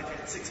and was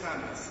allocated 6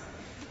 families.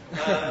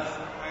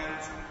 And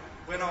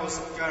when I was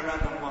going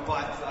around on my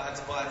bike, that I had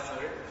to buy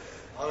for it,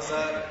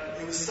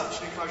 it was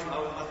such an encouragement.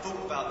 I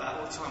thought about that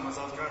all the time as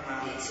I was going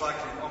around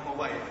cycling on my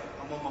way.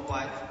 I'm on my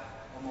bike,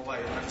 on my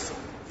way, and I just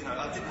thought,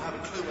 I didn't have a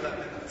clue what that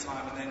meant at the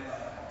time, and then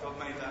God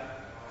made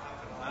that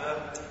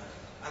happen.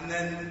 And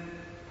then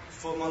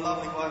for my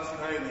lovely wife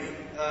Naomi,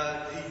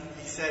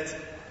 he said,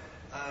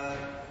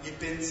 You've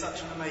been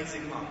such an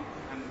amazing mum,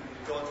 and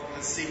God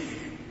has seen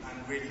you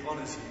and really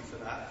honours you for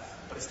that,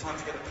 but it's time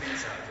to get the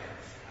pins out again.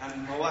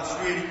 And my wife's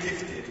really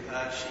gifted.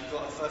 She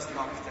got her first in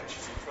architecture.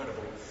 She's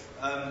incredible.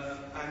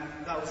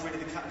 And that was really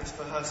the catalyst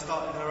for her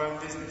starting her own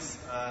business,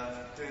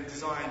 doing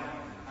design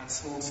and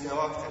small-scale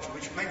architecture,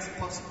 which makes it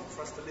possible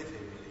for us to live here,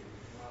 really.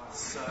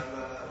 So,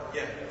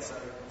 so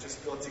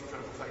just God's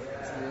incredible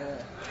faithfulness.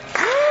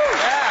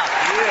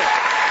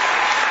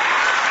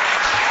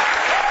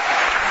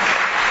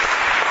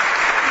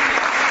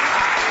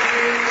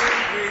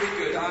 Really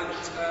good.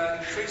 And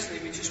increasingly,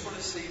 we just want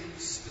to see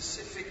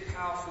specific,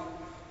 powerful,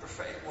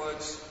 prophetic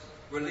words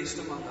released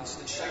among us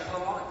that shape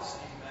our lives.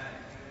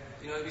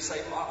 You know, we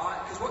say,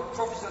 because what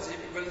prophecy does is it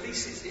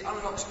releases, it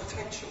unlocks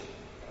potential,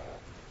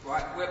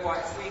 right? Whereby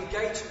if we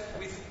engage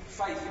with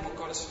faith in what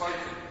God has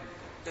spoken,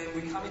 then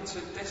we come into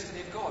the destiny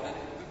of God, and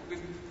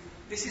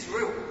this is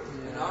real.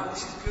 You know,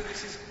 this is good.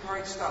 This is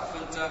great stuff,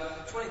 and I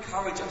just want to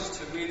encourage us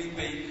to really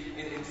be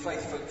in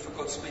faith for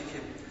God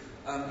speaking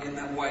in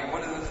that way.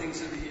 One of the things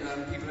that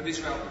the people of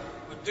Israel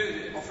would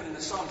do, often in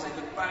the Psalms, they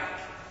look back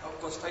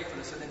at God's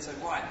faithfulness and then say,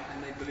 right,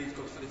 and they believe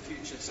God for the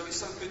future. So it's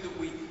so good that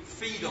we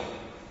feed on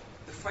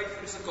the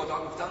faithfulness of God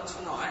like we've done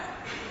tonight.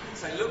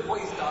 Say, look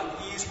what He's done.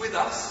 He is with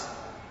us.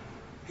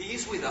 He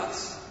is with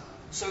us.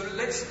 So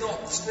let's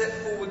not step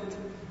forward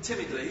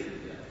timidly.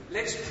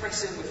 Let's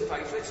press in with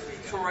faith. Let's be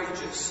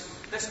courageous.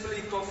 Let's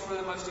believe God for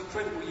the most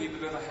incredible year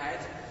we've ever had.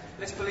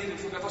 Let's believe Him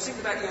for God. If I think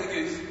about your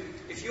youth,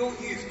 if your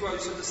youth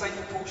grows at the same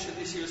proportion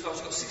this year as last,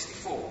 you've got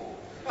 64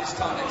 this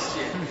time next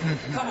year.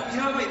 Come on, you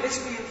know what I mean? Let's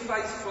be in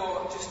faith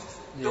for just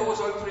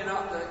doors opening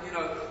up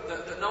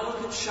that no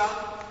one can shut.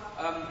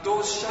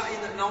 Doors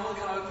shutting that no one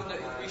can open,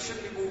 that we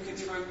shouldn't be walking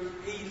through.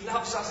 He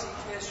loves us, He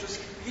cares for us,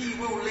 He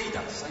will lead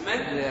us.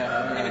 Amen?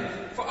 Yeah.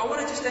 Amen. I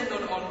want to just end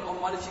on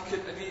one, if you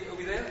could. Are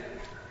we there? Do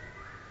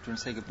you want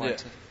to say goodbye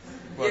to?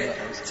 Yeah.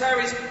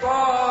 Terry's,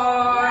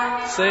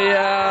 bye! See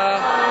ya!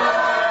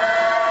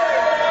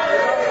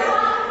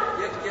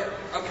 Yeah,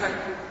 okay.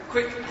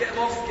 Quick, get them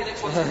off, get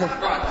next one.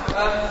 Right.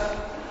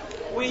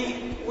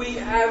 We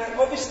have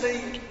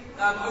obviously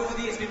over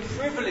the years been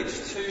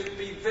privileged to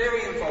be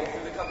very involved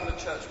with a couple of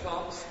church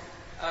plants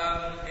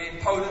in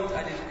Poland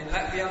and in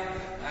Latvia,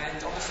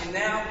 and obviously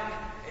now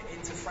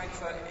into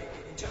Frankfurt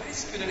in Germany.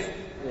 It's good, isn't it?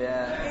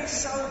 Yeah. It's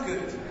so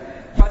good.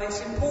 But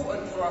it's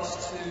important for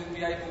us to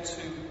be able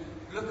to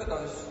look at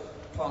those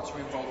plants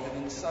we're involved in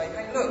and say,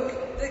 hey,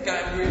 look, they're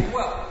going really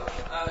well.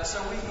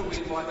 So we thought we'd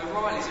invite the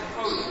Rileys in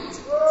Poland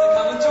to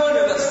come and join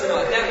with us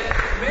tonight. Now,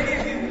 many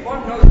of you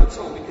won't know them at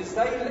all because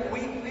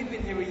we've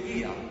been here a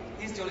year.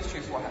 Here's the honest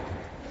truth what happened.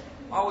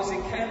 I was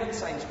in Camden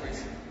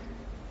Sainsbury's.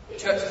 The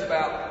church is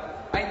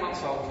about 8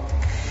 months old.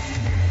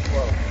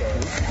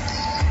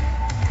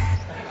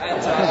 And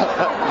I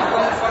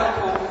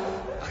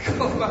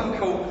got a phone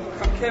call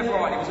from Kev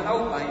Riley. He was an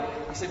old mate.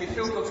 He said, we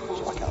feel God's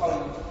called us to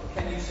Poland.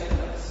 Can you send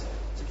us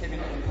to Kevin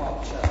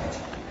Park Church?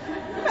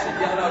 I said,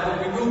 yeah, no, but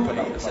we will be.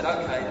 I said,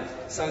 okay.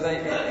 So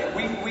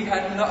we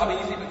had no, I mean,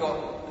 you think we've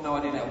got no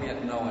idea now. We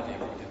had no idea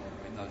what we did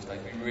in those days.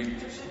 We really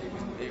just,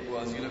 it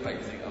was, you look back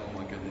and think, oh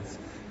my goodness,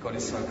 God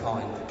is so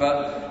kind.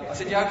 But I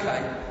said, yeah,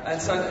 okay.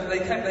 And so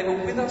they were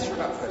with us for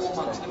about 4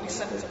 months, and then we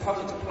sent them to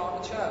Poland to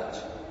plant a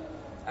church.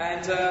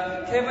 And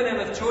Kevin and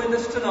Em have joined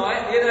us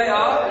tonight. Here they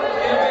are.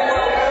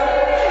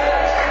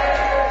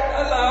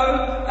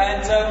 Hello.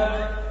 And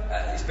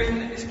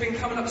it's been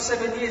coming up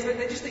 7 years.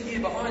 They're just a year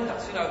behind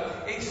us. You know,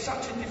 it's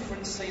such a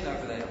different scene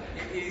over there.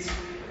 It is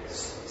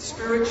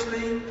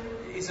spiritually,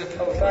 it is a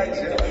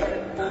completely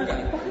different ball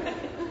game.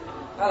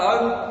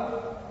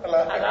 Hello.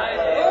 Hello. How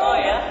are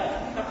you?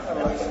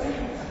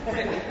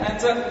 And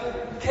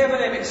Kevin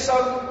and Em, it's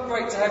so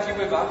great to have you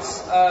with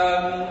us.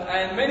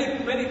 And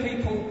many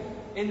people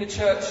in the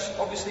church,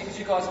 obviously, because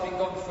you guys have been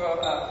gone for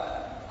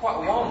quite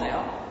a while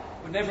now,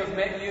 would never have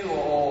met you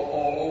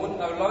or wouldn't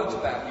know loads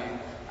about you.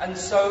 And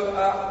so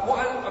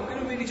I'm going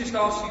to really just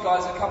ask you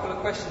guys a couple of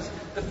questions.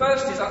 The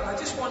first is, I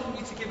just want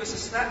you to give us a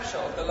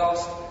snapshot of the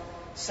last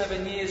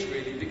 7 years,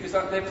 really, because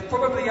there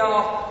probably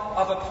are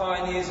other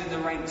pioneers in the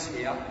ranks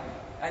here,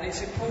 and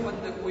it's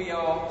important that we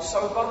are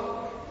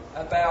sober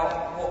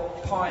about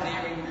what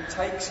pioneering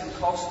takes and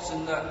costs,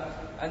 and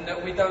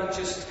that we don't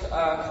just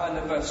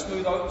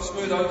smooth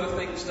over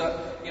things that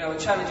are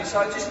challenges.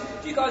 So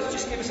if you guys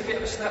just give us a bit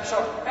of a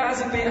snapshot.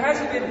 How's it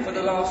been for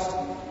the last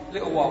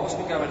little while? What's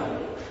been going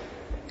on?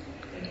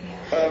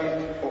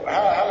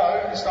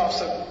 Hello, it's nice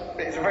to.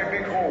 It's a very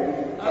big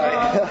hall.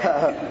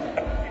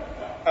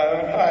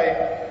 Hey,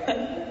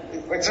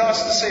 it's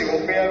nice to see you.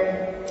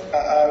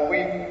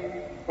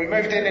 We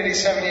moved in nearly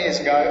 7 years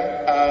ago,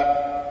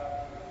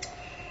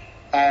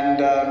 and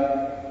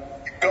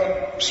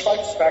God spoke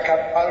to us back up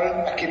in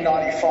Poland back in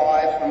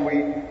 '95, and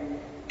we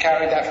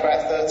carried that for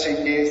about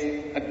 13 years,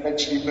 and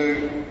eventually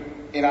moved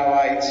in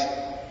 '08.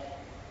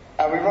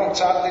 And we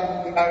rocked up,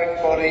 didn't know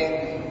anybody,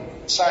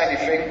 say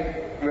anything,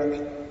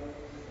 really.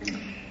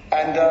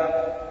 And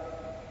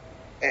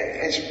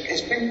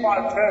it's been quite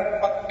a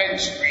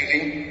fence,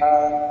 really.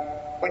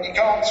 When you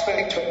can't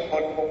speak to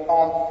anybody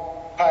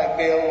or can't pay a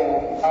bill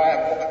or pay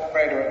out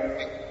bread or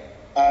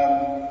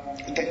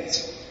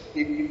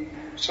you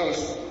sort of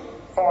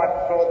find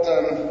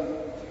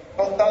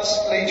God does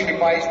lead you in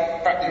ways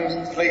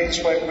that lead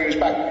us when we was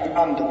back in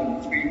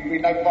London. We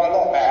know quite a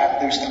lot about how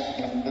to do stuff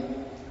in London.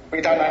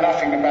 We don't know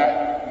nothing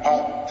about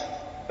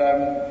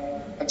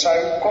and so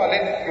quite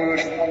literally we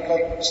would find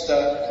God was to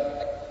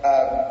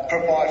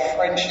provide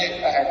friendship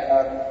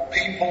and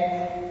people,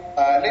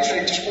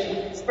 literally just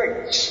walking the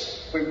streets.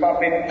 We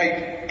bump into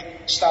people,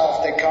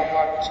 staff, their car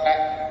homes,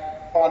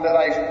 find that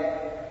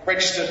they've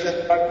registered the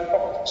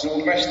doctors and all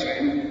the rest of it,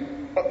 and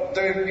but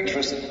doing things for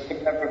us that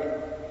we've never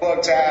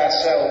worked out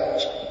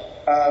ourselves.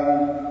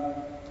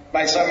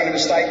 Made so many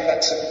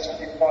mistakes that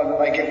we find that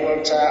they get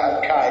worked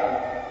out okay,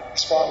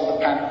 despite all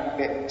the panic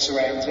that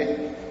surrounds it.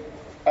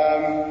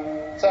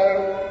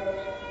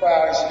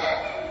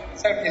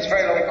 It's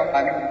very long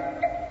time.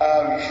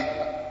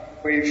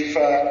 We've, I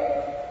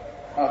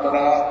don't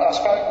know, I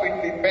suppose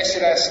we've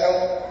invested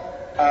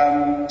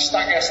ourselves,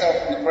 stuck ourselves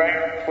in the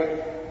ground, with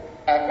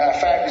our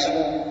families have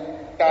all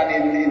done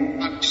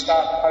in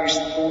start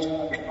hospitals,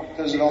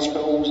 doctors and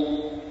hospitals,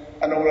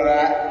 and all of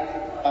that.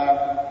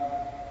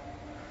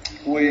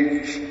 What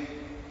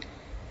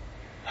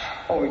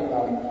have we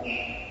done?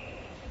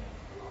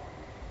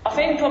 I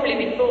think probably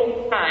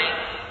before May,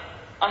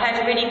 I had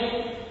a really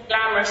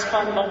glamorous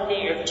kind of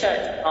idea of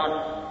church on,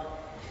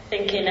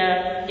 thinking, when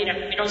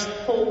I was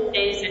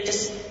 40s, and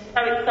just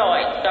so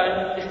excited to go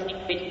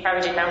and be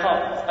carried in our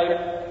hearts.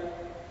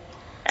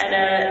 And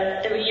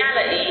the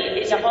reality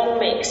is a whole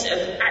mix of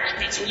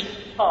actually it's really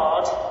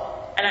hard,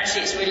 and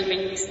actually it's really,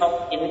 really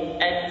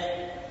exciting.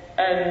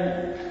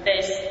 And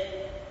there's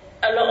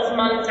a lot of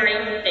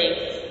mundane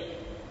things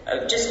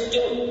of just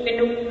doing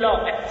normal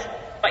life,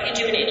 but you're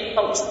doing it in a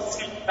culture that's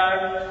different,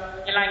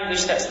 a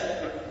language that's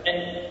different,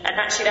 and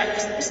actually that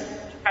presents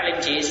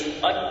challenges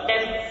I'd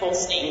never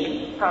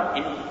foreseen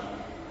coming.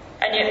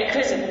 And yet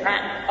because of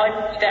that, I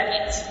knew that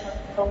it's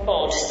from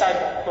God so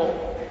cool,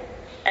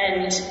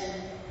 and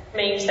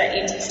means that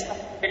you just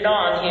rely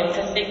on Him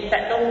for things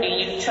that normally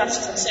you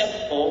trust yourself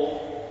for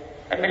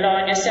and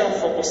rely on yourself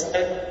for.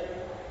 So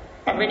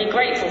I'm really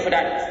grateful for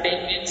that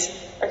experience,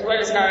 as well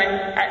as knowing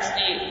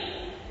actually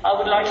I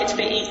would like it to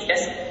be easier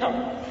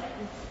sometimes.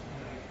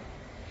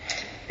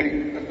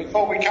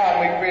 Before we came,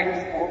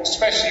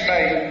 especially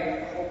me,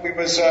 we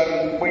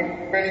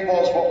really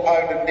was what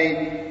Pope had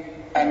been,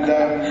 and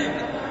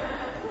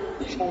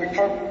we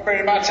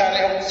pretty much had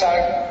it also.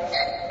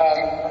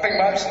 I think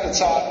most of the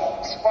time,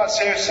 quite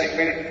seriously,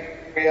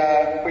 we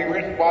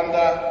really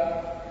wonder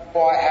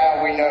quite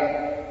how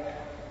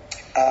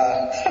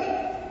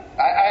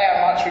how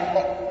much we've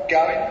got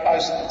going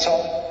most of the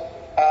time.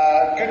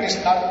 Goodness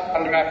knows,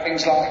 wonder about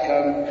things like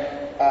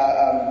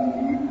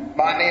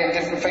money and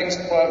different things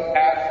that work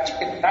out. It's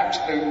been an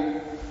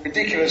absolute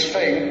ridiculous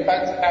thing.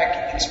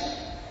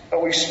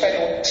 But we've spent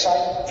all the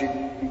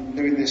savings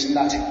doing this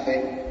nutty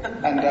thing,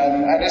 and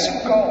it's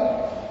all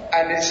gone.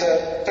 And it's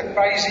a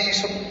crazy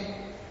sort of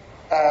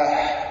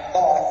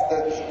life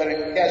that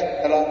it has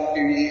been the last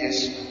few years.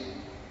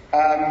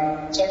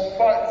 So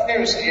quite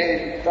seriously,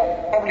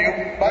 probably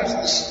most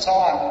of the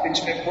time it's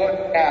been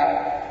working out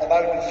a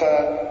load of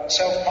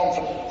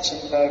self-confidence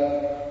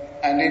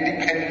and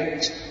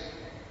independence,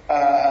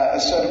 a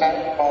certain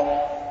amount of,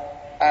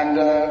 and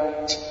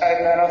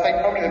I think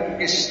probably the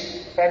biggest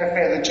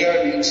benefit of the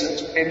journey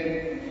has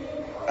been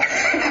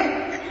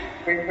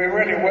we're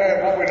really aware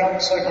of what we're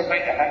not so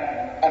great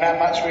at and how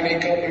much we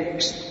need God to do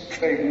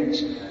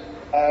things.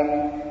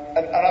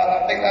 And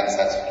I think that's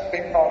a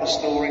big part of the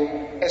story.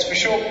 As for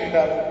sure,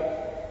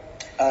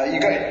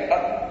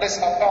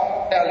 listen, I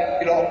can't tell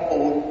you lot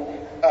bored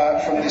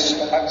from this.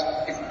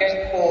 If you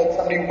get bored,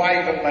 somebody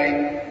wave at me,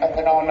 and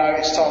then I'll know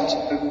it's time to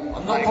move.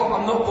 I'm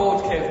not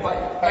bored, Kev, but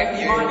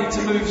you might need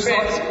to move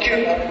slightly.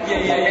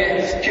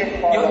 You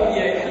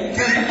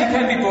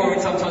can be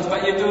boring sometimes,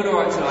 but you're doing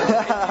all right tonight.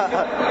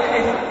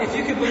 If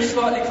you could move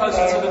slightly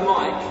closer to the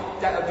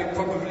mic, that would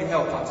probably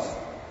help us.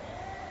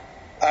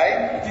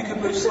 Eh? If you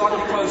could move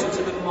slightly closer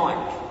to the mic.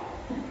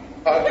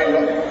 I'm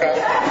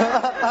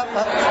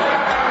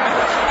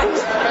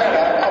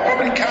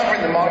probably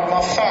covering the mic with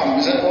my thumb.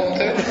 Is that what I'm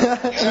doing?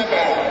 Is that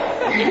better?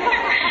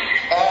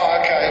 Oh,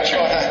 okay, I'll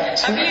try that.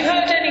 Have you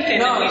heard anything?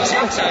 No, we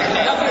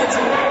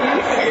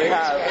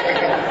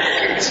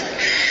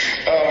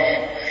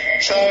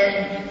So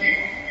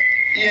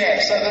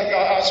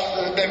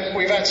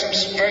we've had some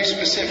very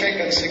specific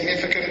and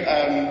significant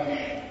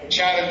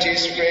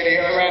challenges really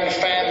around the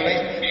family.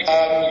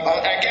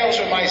 Our girls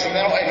are amazing.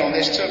 They're not in on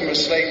this. Two of them are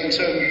asleep and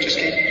two of them just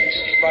keep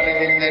running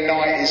in their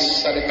 90s,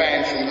 so they're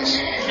banned from this.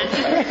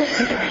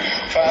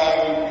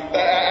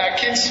 But our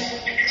kids,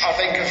 I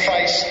think, have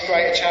faced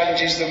greater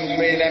challenges than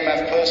me and them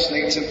have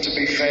personally, to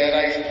be fair.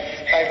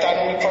 They've done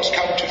all the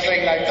cross-cultural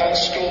thing. They've done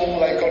school.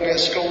 They've gone into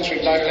schools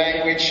with no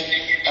language,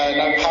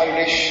 no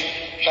Polish.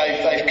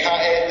 They've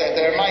cut it.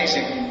 They're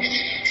amazing.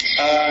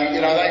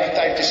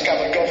 They've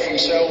discovered God for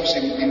themselves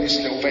in this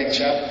little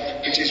venture,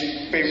 which has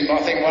been,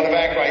 I think, one of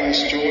our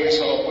greatest joys.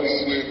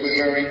 We're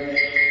very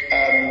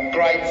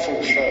grateful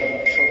for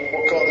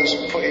what God has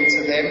put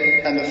into them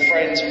and the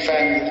friends and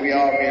family that we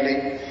are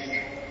really.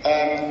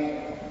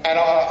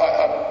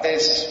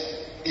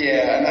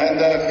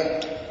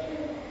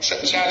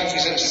 Certain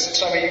challenges that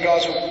some of you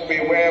guys will be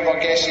aware of, I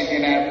guess,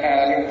 in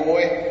our little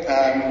boy,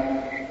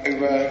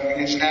 who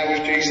is now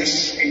with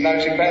Jesus. He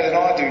knows him better than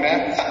I do now.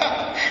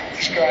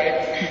 It's great.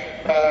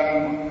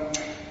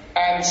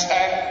 And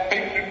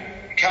people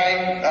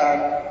came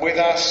with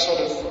us sort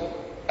of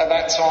at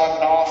that time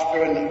and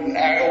after, and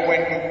how it all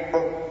went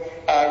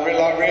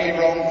really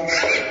wrong.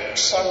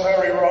 So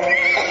very wrong.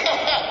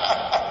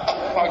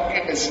 My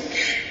goodness.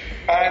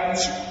 And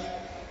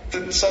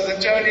so the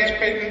journey has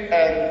been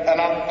an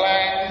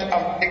unplanned,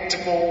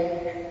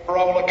 unpredictable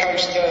roller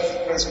coaster.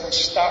 That's got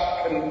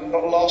stuck and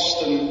got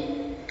lost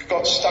and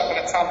got stuck in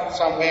a tunnel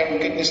somewhere, and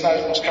goodness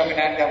knows what's coming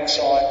out the other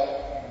side.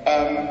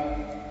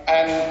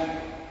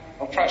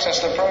 Well, perhaps that's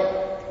the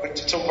appropriate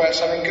to talk about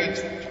something good.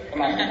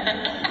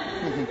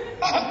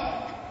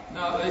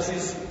 No,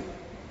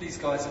 these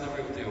guys are the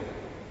real deal.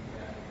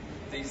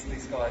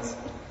 These guys,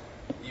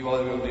 you are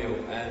the real deal,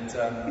 and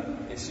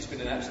it's just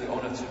been an absolute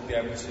honour to be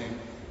able to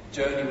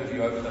journey with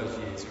you over those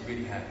years. It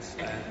really has.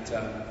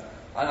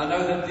 And I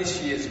know that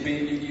this year's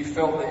been, you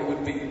felt that it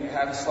would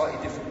have a slightly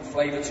different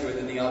flavour to it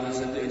than the others,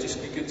 and it would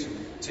just be good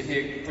to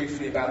hear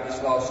briefly about this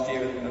last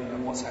year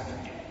and what's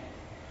happened.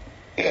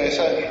 Yeah,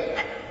 so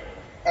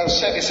as I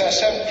said, it's our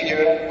 7th year,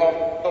 and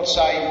I've got to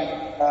say,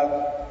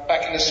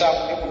 back in the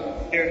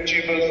summer, here at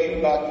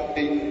Jubilee, like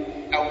the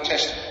Old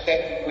Testament,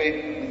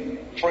 definitely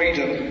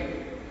freedom,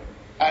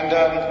 and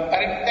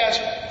it has.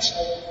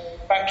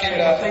 Back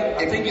in, I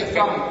think your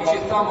thumb. Is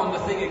your thumb on the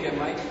thing again,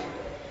 mate?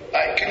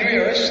 Can you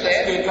hear us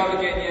there? Good, go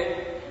again, yeah.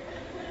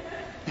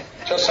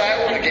 Shall I say it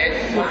all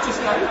again? No, just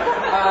go.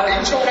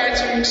 You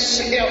trying to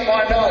see out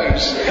my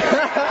nose?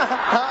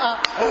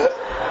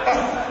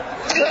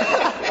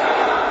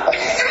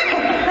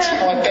 It's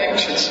my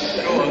dentures.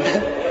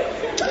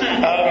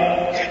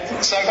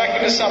 So back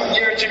in the summer,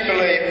 year of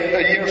Jubilee,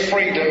 a year of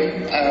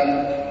freedom,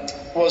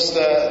 was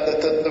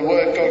the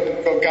word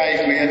God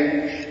gave me,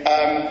 and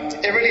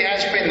it really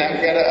has been that.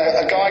 We had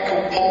a guy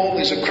called Paul,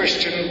 who's a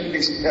Christian,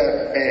 he's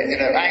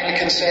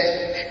Anglican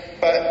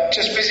set, but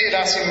just visited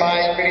us in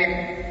May,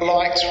 really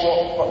liked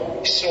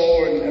what he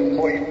saw and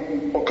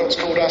what God's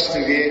called us to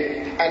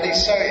here. And he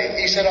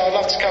said, I'd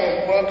love to come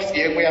and work for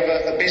you. We have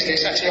a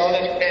business. Actually, I'll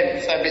let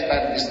Ben say a bit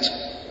about the business.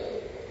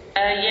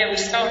 Yeah, we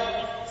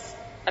started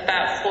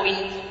about 4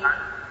 years ago,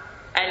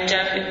 and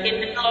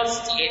in the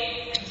last year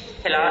in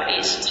particular,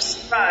 it's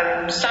just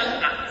grown so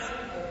much.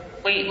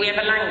 We have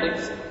a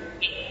language.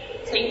 We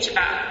teach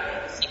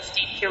about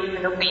 60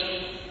 children a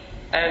week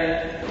in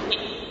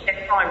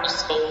their primary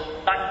school,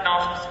 like an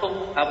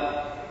after-school club.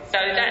 So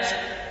that's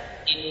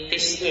in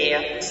this year,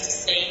 to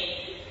see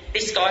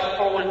this guy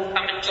Paul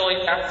come and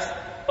join us,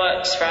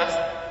 works for us.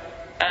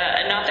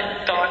 Another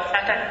guy,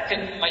 South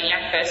African guy,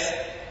 Yakas,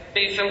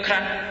 moved from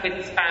Krakow with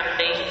his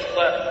family, he's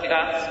worked with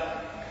us,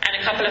 and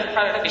a couple of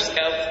Polish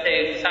girls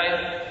too. So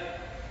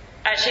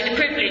actually the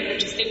privilege of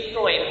just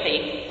employing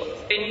people,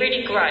 it's been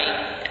really great.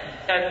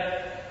 So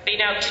being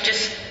able to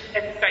just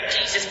demonstrate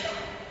Jesus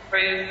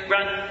through,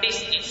 run the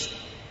business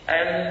in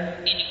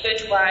a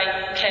good way,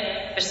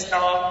 care for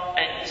staff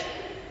and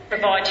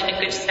providing a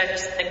good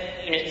service to the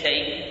community.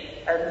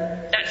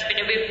 That's been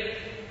a real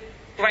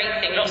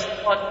great thing, lots of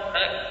hard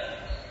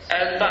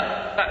work, but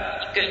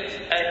good.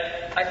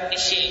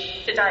 This year,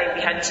 today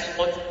we had 2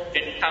 more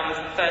children come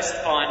for the first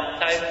time.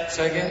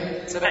 So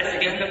again, so that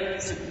again.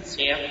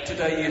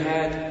 Today you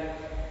had.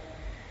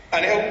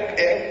 And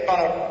it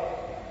kind of.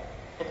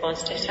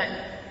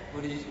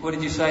 What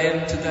did you say?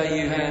 Today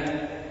you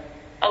had.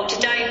 Oh,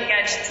 today we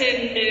had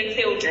 2 new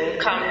children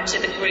come to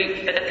the group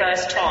for the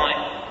first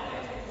time.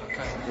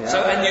 Okay. Yeah.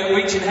 So, and you're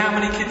reaching how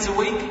many kids a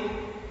week?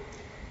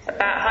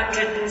 About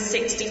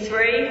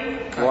 163.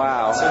 Okay.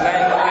 Wow. So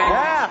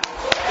yeah.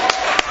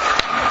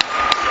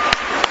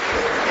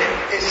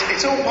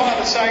 It's all part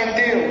of the same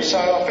deal. So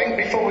I think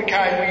before we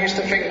came, we used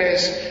to think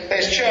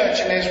there's church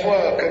and there's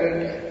work,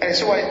 and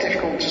it's always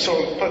difficult to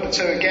sort of put the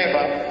two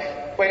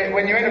together.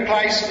 When you're in a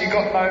place and you've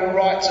got no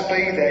right to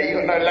be there,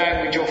 you've got no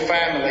language or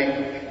family,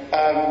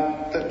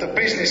 the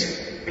business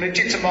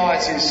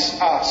legitimises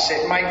us.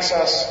 It makes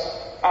us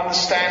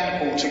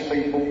understandable to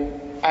people.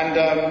 And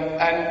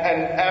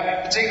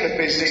our particular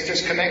business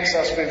just connects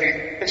us with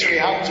literally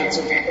hundreds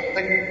of people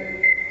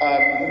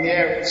in the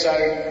area. So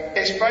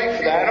it's great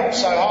for that. And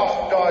also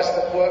half the guys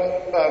that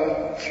work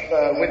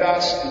with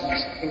us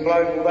in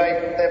Global,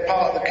 they're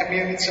part of the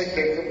community,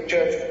 the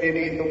church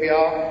community that we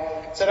are.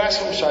 So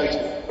that's also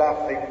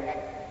lovely.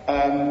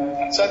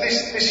 So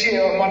this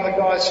year, one of the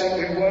guys who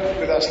worked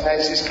with us now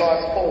is this guy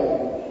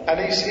Paul. And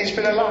he's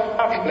been a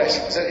lovely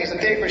blessing. He's a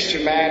dear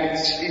Christian man.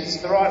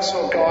 He's the right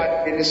sort of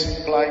guy in this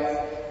place.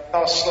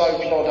 Nice slow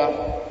plodder,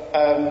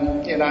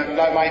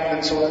 low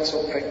maintenance, all that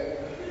sort of thing.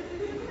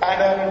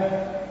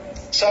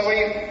 And so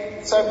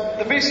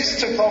the business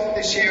took off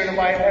this year in a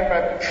way never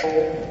had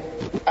before.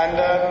 And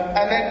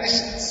then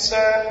this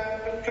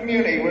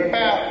community, we're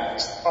about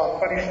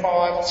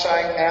 25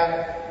 saying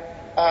now,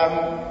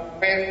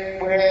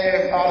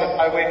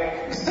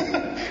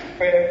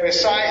 we're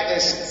saying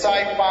there's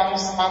saved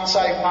ones,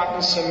 unsaved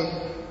ones,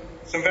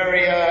 some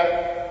very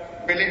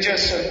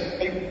religious and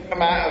people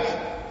come out of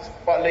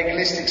quite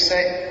legalistic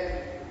sect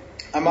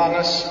among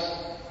us.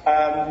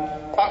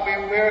 But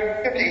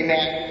we're a community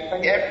now.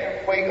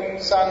 Every week on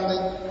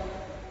Sunday.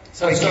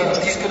 So I'm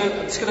just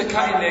going to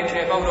cut in there,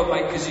 Kev. Hold on,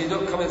 mate, because you're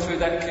not coming through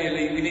that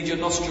clearly. We need your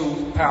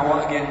nostril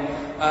power again.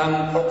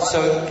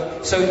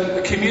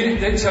 So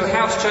community, so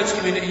house church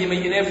community, you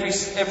meet in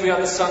every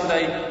other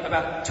Sunday.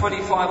 About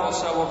 25 or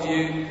so of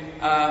you,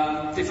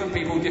 different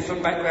people,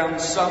 different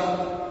backgrounds.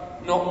 Some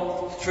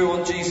not through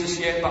on Jesus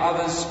yet, but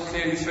others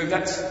clearly through.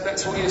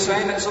 That's what you're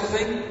saying, that sort of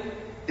thing.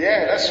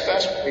 Yeah, that's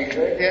pretty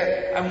good.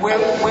 Yeah. And where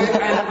were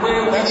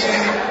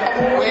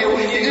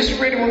you? You just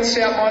really want to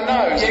see out my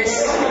nose.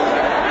 Yes.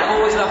 I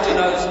always loved your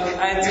nose.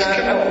 And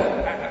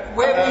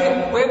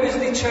where was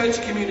the church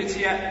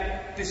community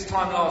at this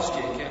time last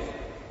year, Kev?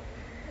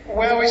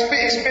 Well, it's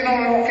been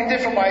on and off in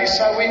different ways.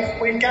 So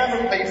we've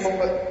gathered people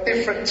at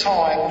different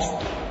times.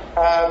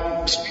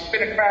 It's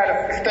been a crowd of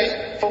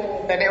 15 people,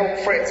 and then it all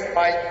fritzed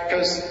away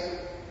because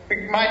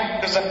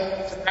it's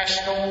a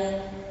national.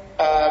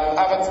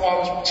 Other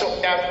times we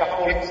took down the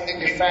whole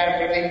extended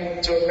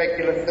family to a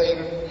regular thing,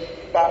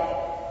 but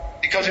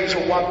because it was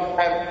all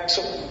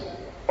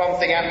one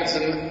thing happens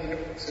and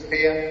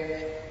disappear.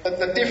 But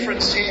the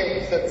difference here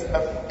is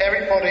that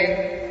everybody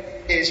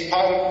is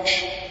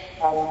Polish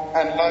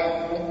and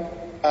local.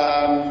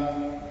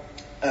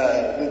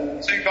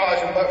 The two guys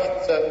who work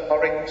for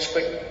are English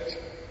speakers,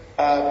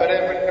 but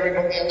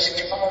everybody else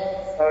is Polish.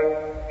 So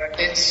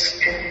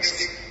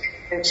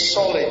it's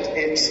solid.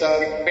 We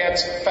had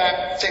some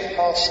family sick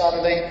last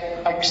Sunday,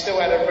 and we still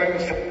had a room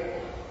for.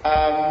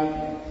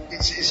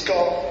 It's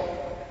got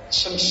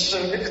some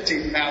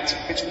solidity about it,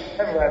 which we've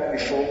never had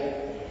before.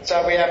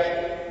 So we have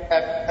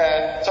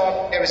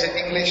time. There was an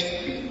English,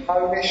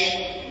 Polish.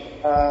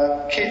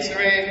 Kids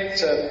are in.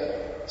 It's a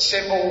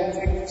simple,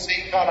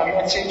 kind of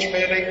message,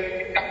 really.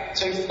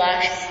 To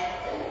flash.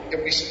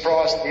 You'll be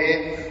surprised to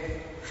hear.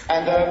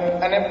 And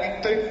then we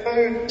do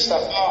food and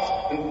stuff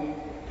after. And,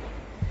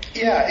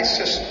 yeah, it's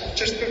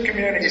just good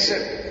community.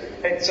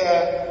 It's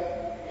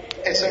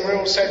a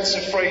real sense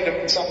of freedom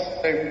and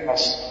something new for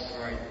us.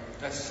 Great,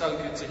 that's so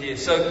good to hear.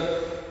 So,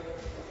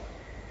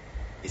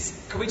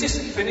 can we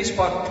just finish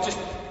by just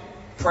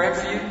praying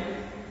for you?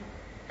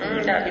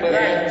 That'd be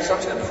great. So I'm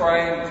just going to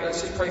pray.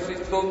 Let's just pray for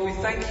you. Lord, we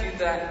thank you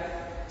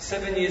that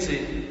 7 years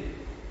in,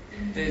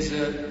 there's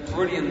a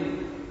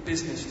brilliant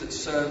business that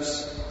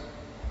serves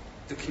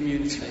the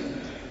community.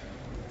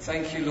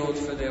 Thank you, Lord,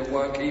 for their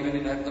work, even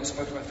in that not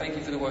spoken about. Thank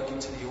you for the work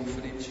into the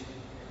orphanage.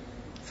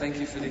 Thank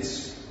you for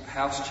this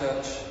house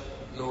church,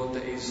 Lord,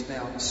 that is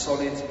now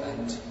solid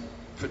and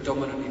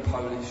predominantly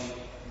Polish.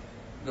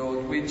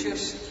 Lord, we're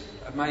just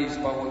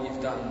amazed by what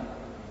you've done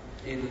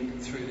in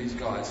and through these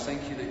guys.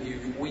 Thank you that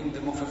you've weaned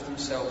them off of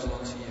themselves and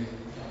onto you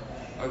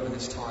over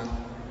this time.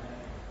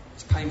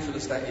 As painful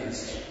as that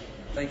is,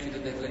 thank you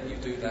that they've let you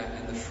do that,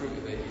 and the fruit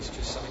of it is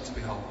just something to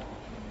behold.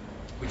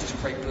 We just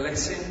pray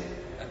blessing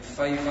and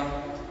favour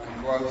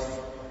and growth.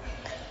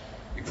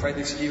 We pray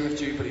this year of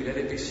Jubilee, let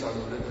it be so,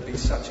 that there be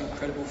such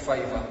incredible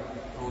favour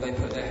in all they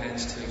put their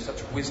hands to,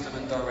 such wisdom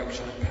and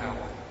direction and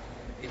power.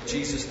 In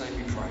Jesus' name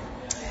we pray.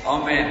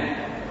 Amen.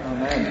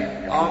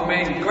 Amen.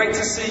 Amen. Great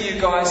to see you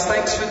guys.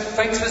 Thanks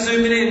for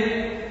zooming in.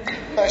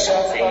 Thanks, See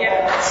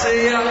ya.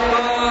 See ya.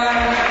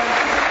 Bye.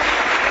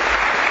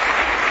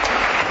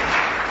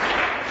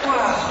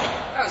 Wow,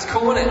 that was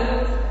cool, wasn't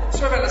it?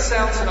 Sorry about the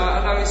sound tonight.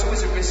 I know it's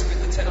always a risk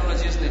with the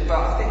technology, isn't it? But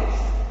I think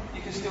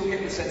you can still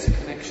get the sense of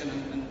connection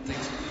and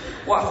things.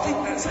 Well,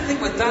 I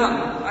think we're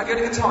done. I had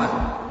a good time.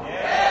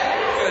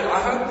 Yeah. Good. I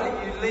hope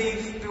that you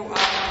leave built up,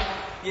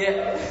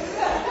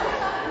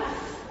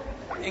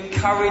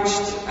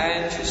 encouraged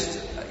and just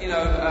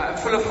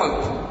full of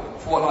hope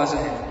for what lies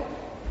ahead.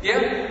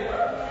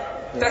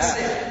 Yeah. That's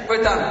it.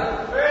 We're done.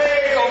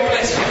 God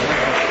bless you.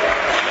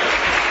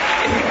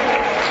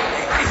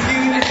 If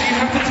you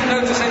happen to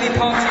notice any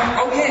parts of...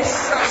 Oh yes,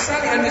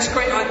 Sally had this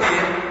great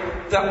idea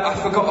that I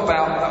forgot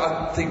about that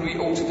I think we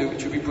ought to do,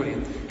 which would be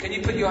brilliant. Can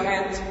you put your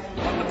hand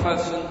on the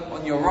person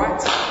on your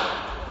right?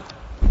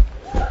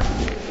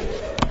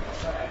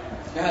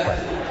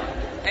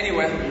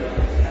 Anyway.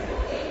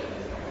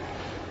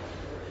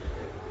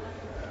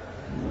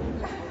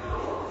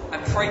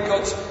 And pray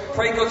God's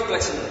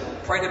blessing.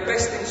 Pray the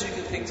best things you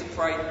can think to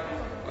pray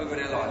over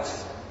their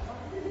lives.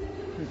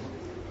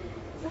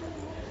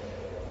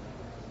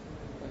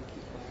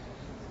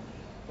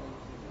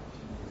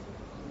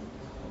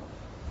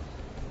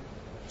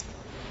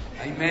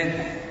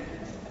 Amen.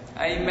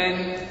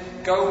 Amen.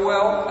 Go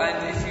well,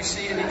 and if you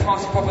see any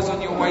party poppers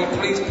on your way,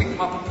 please pick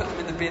them up and put them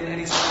in the bin,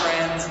 any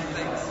strands and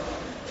things.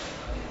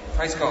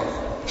 Praise God.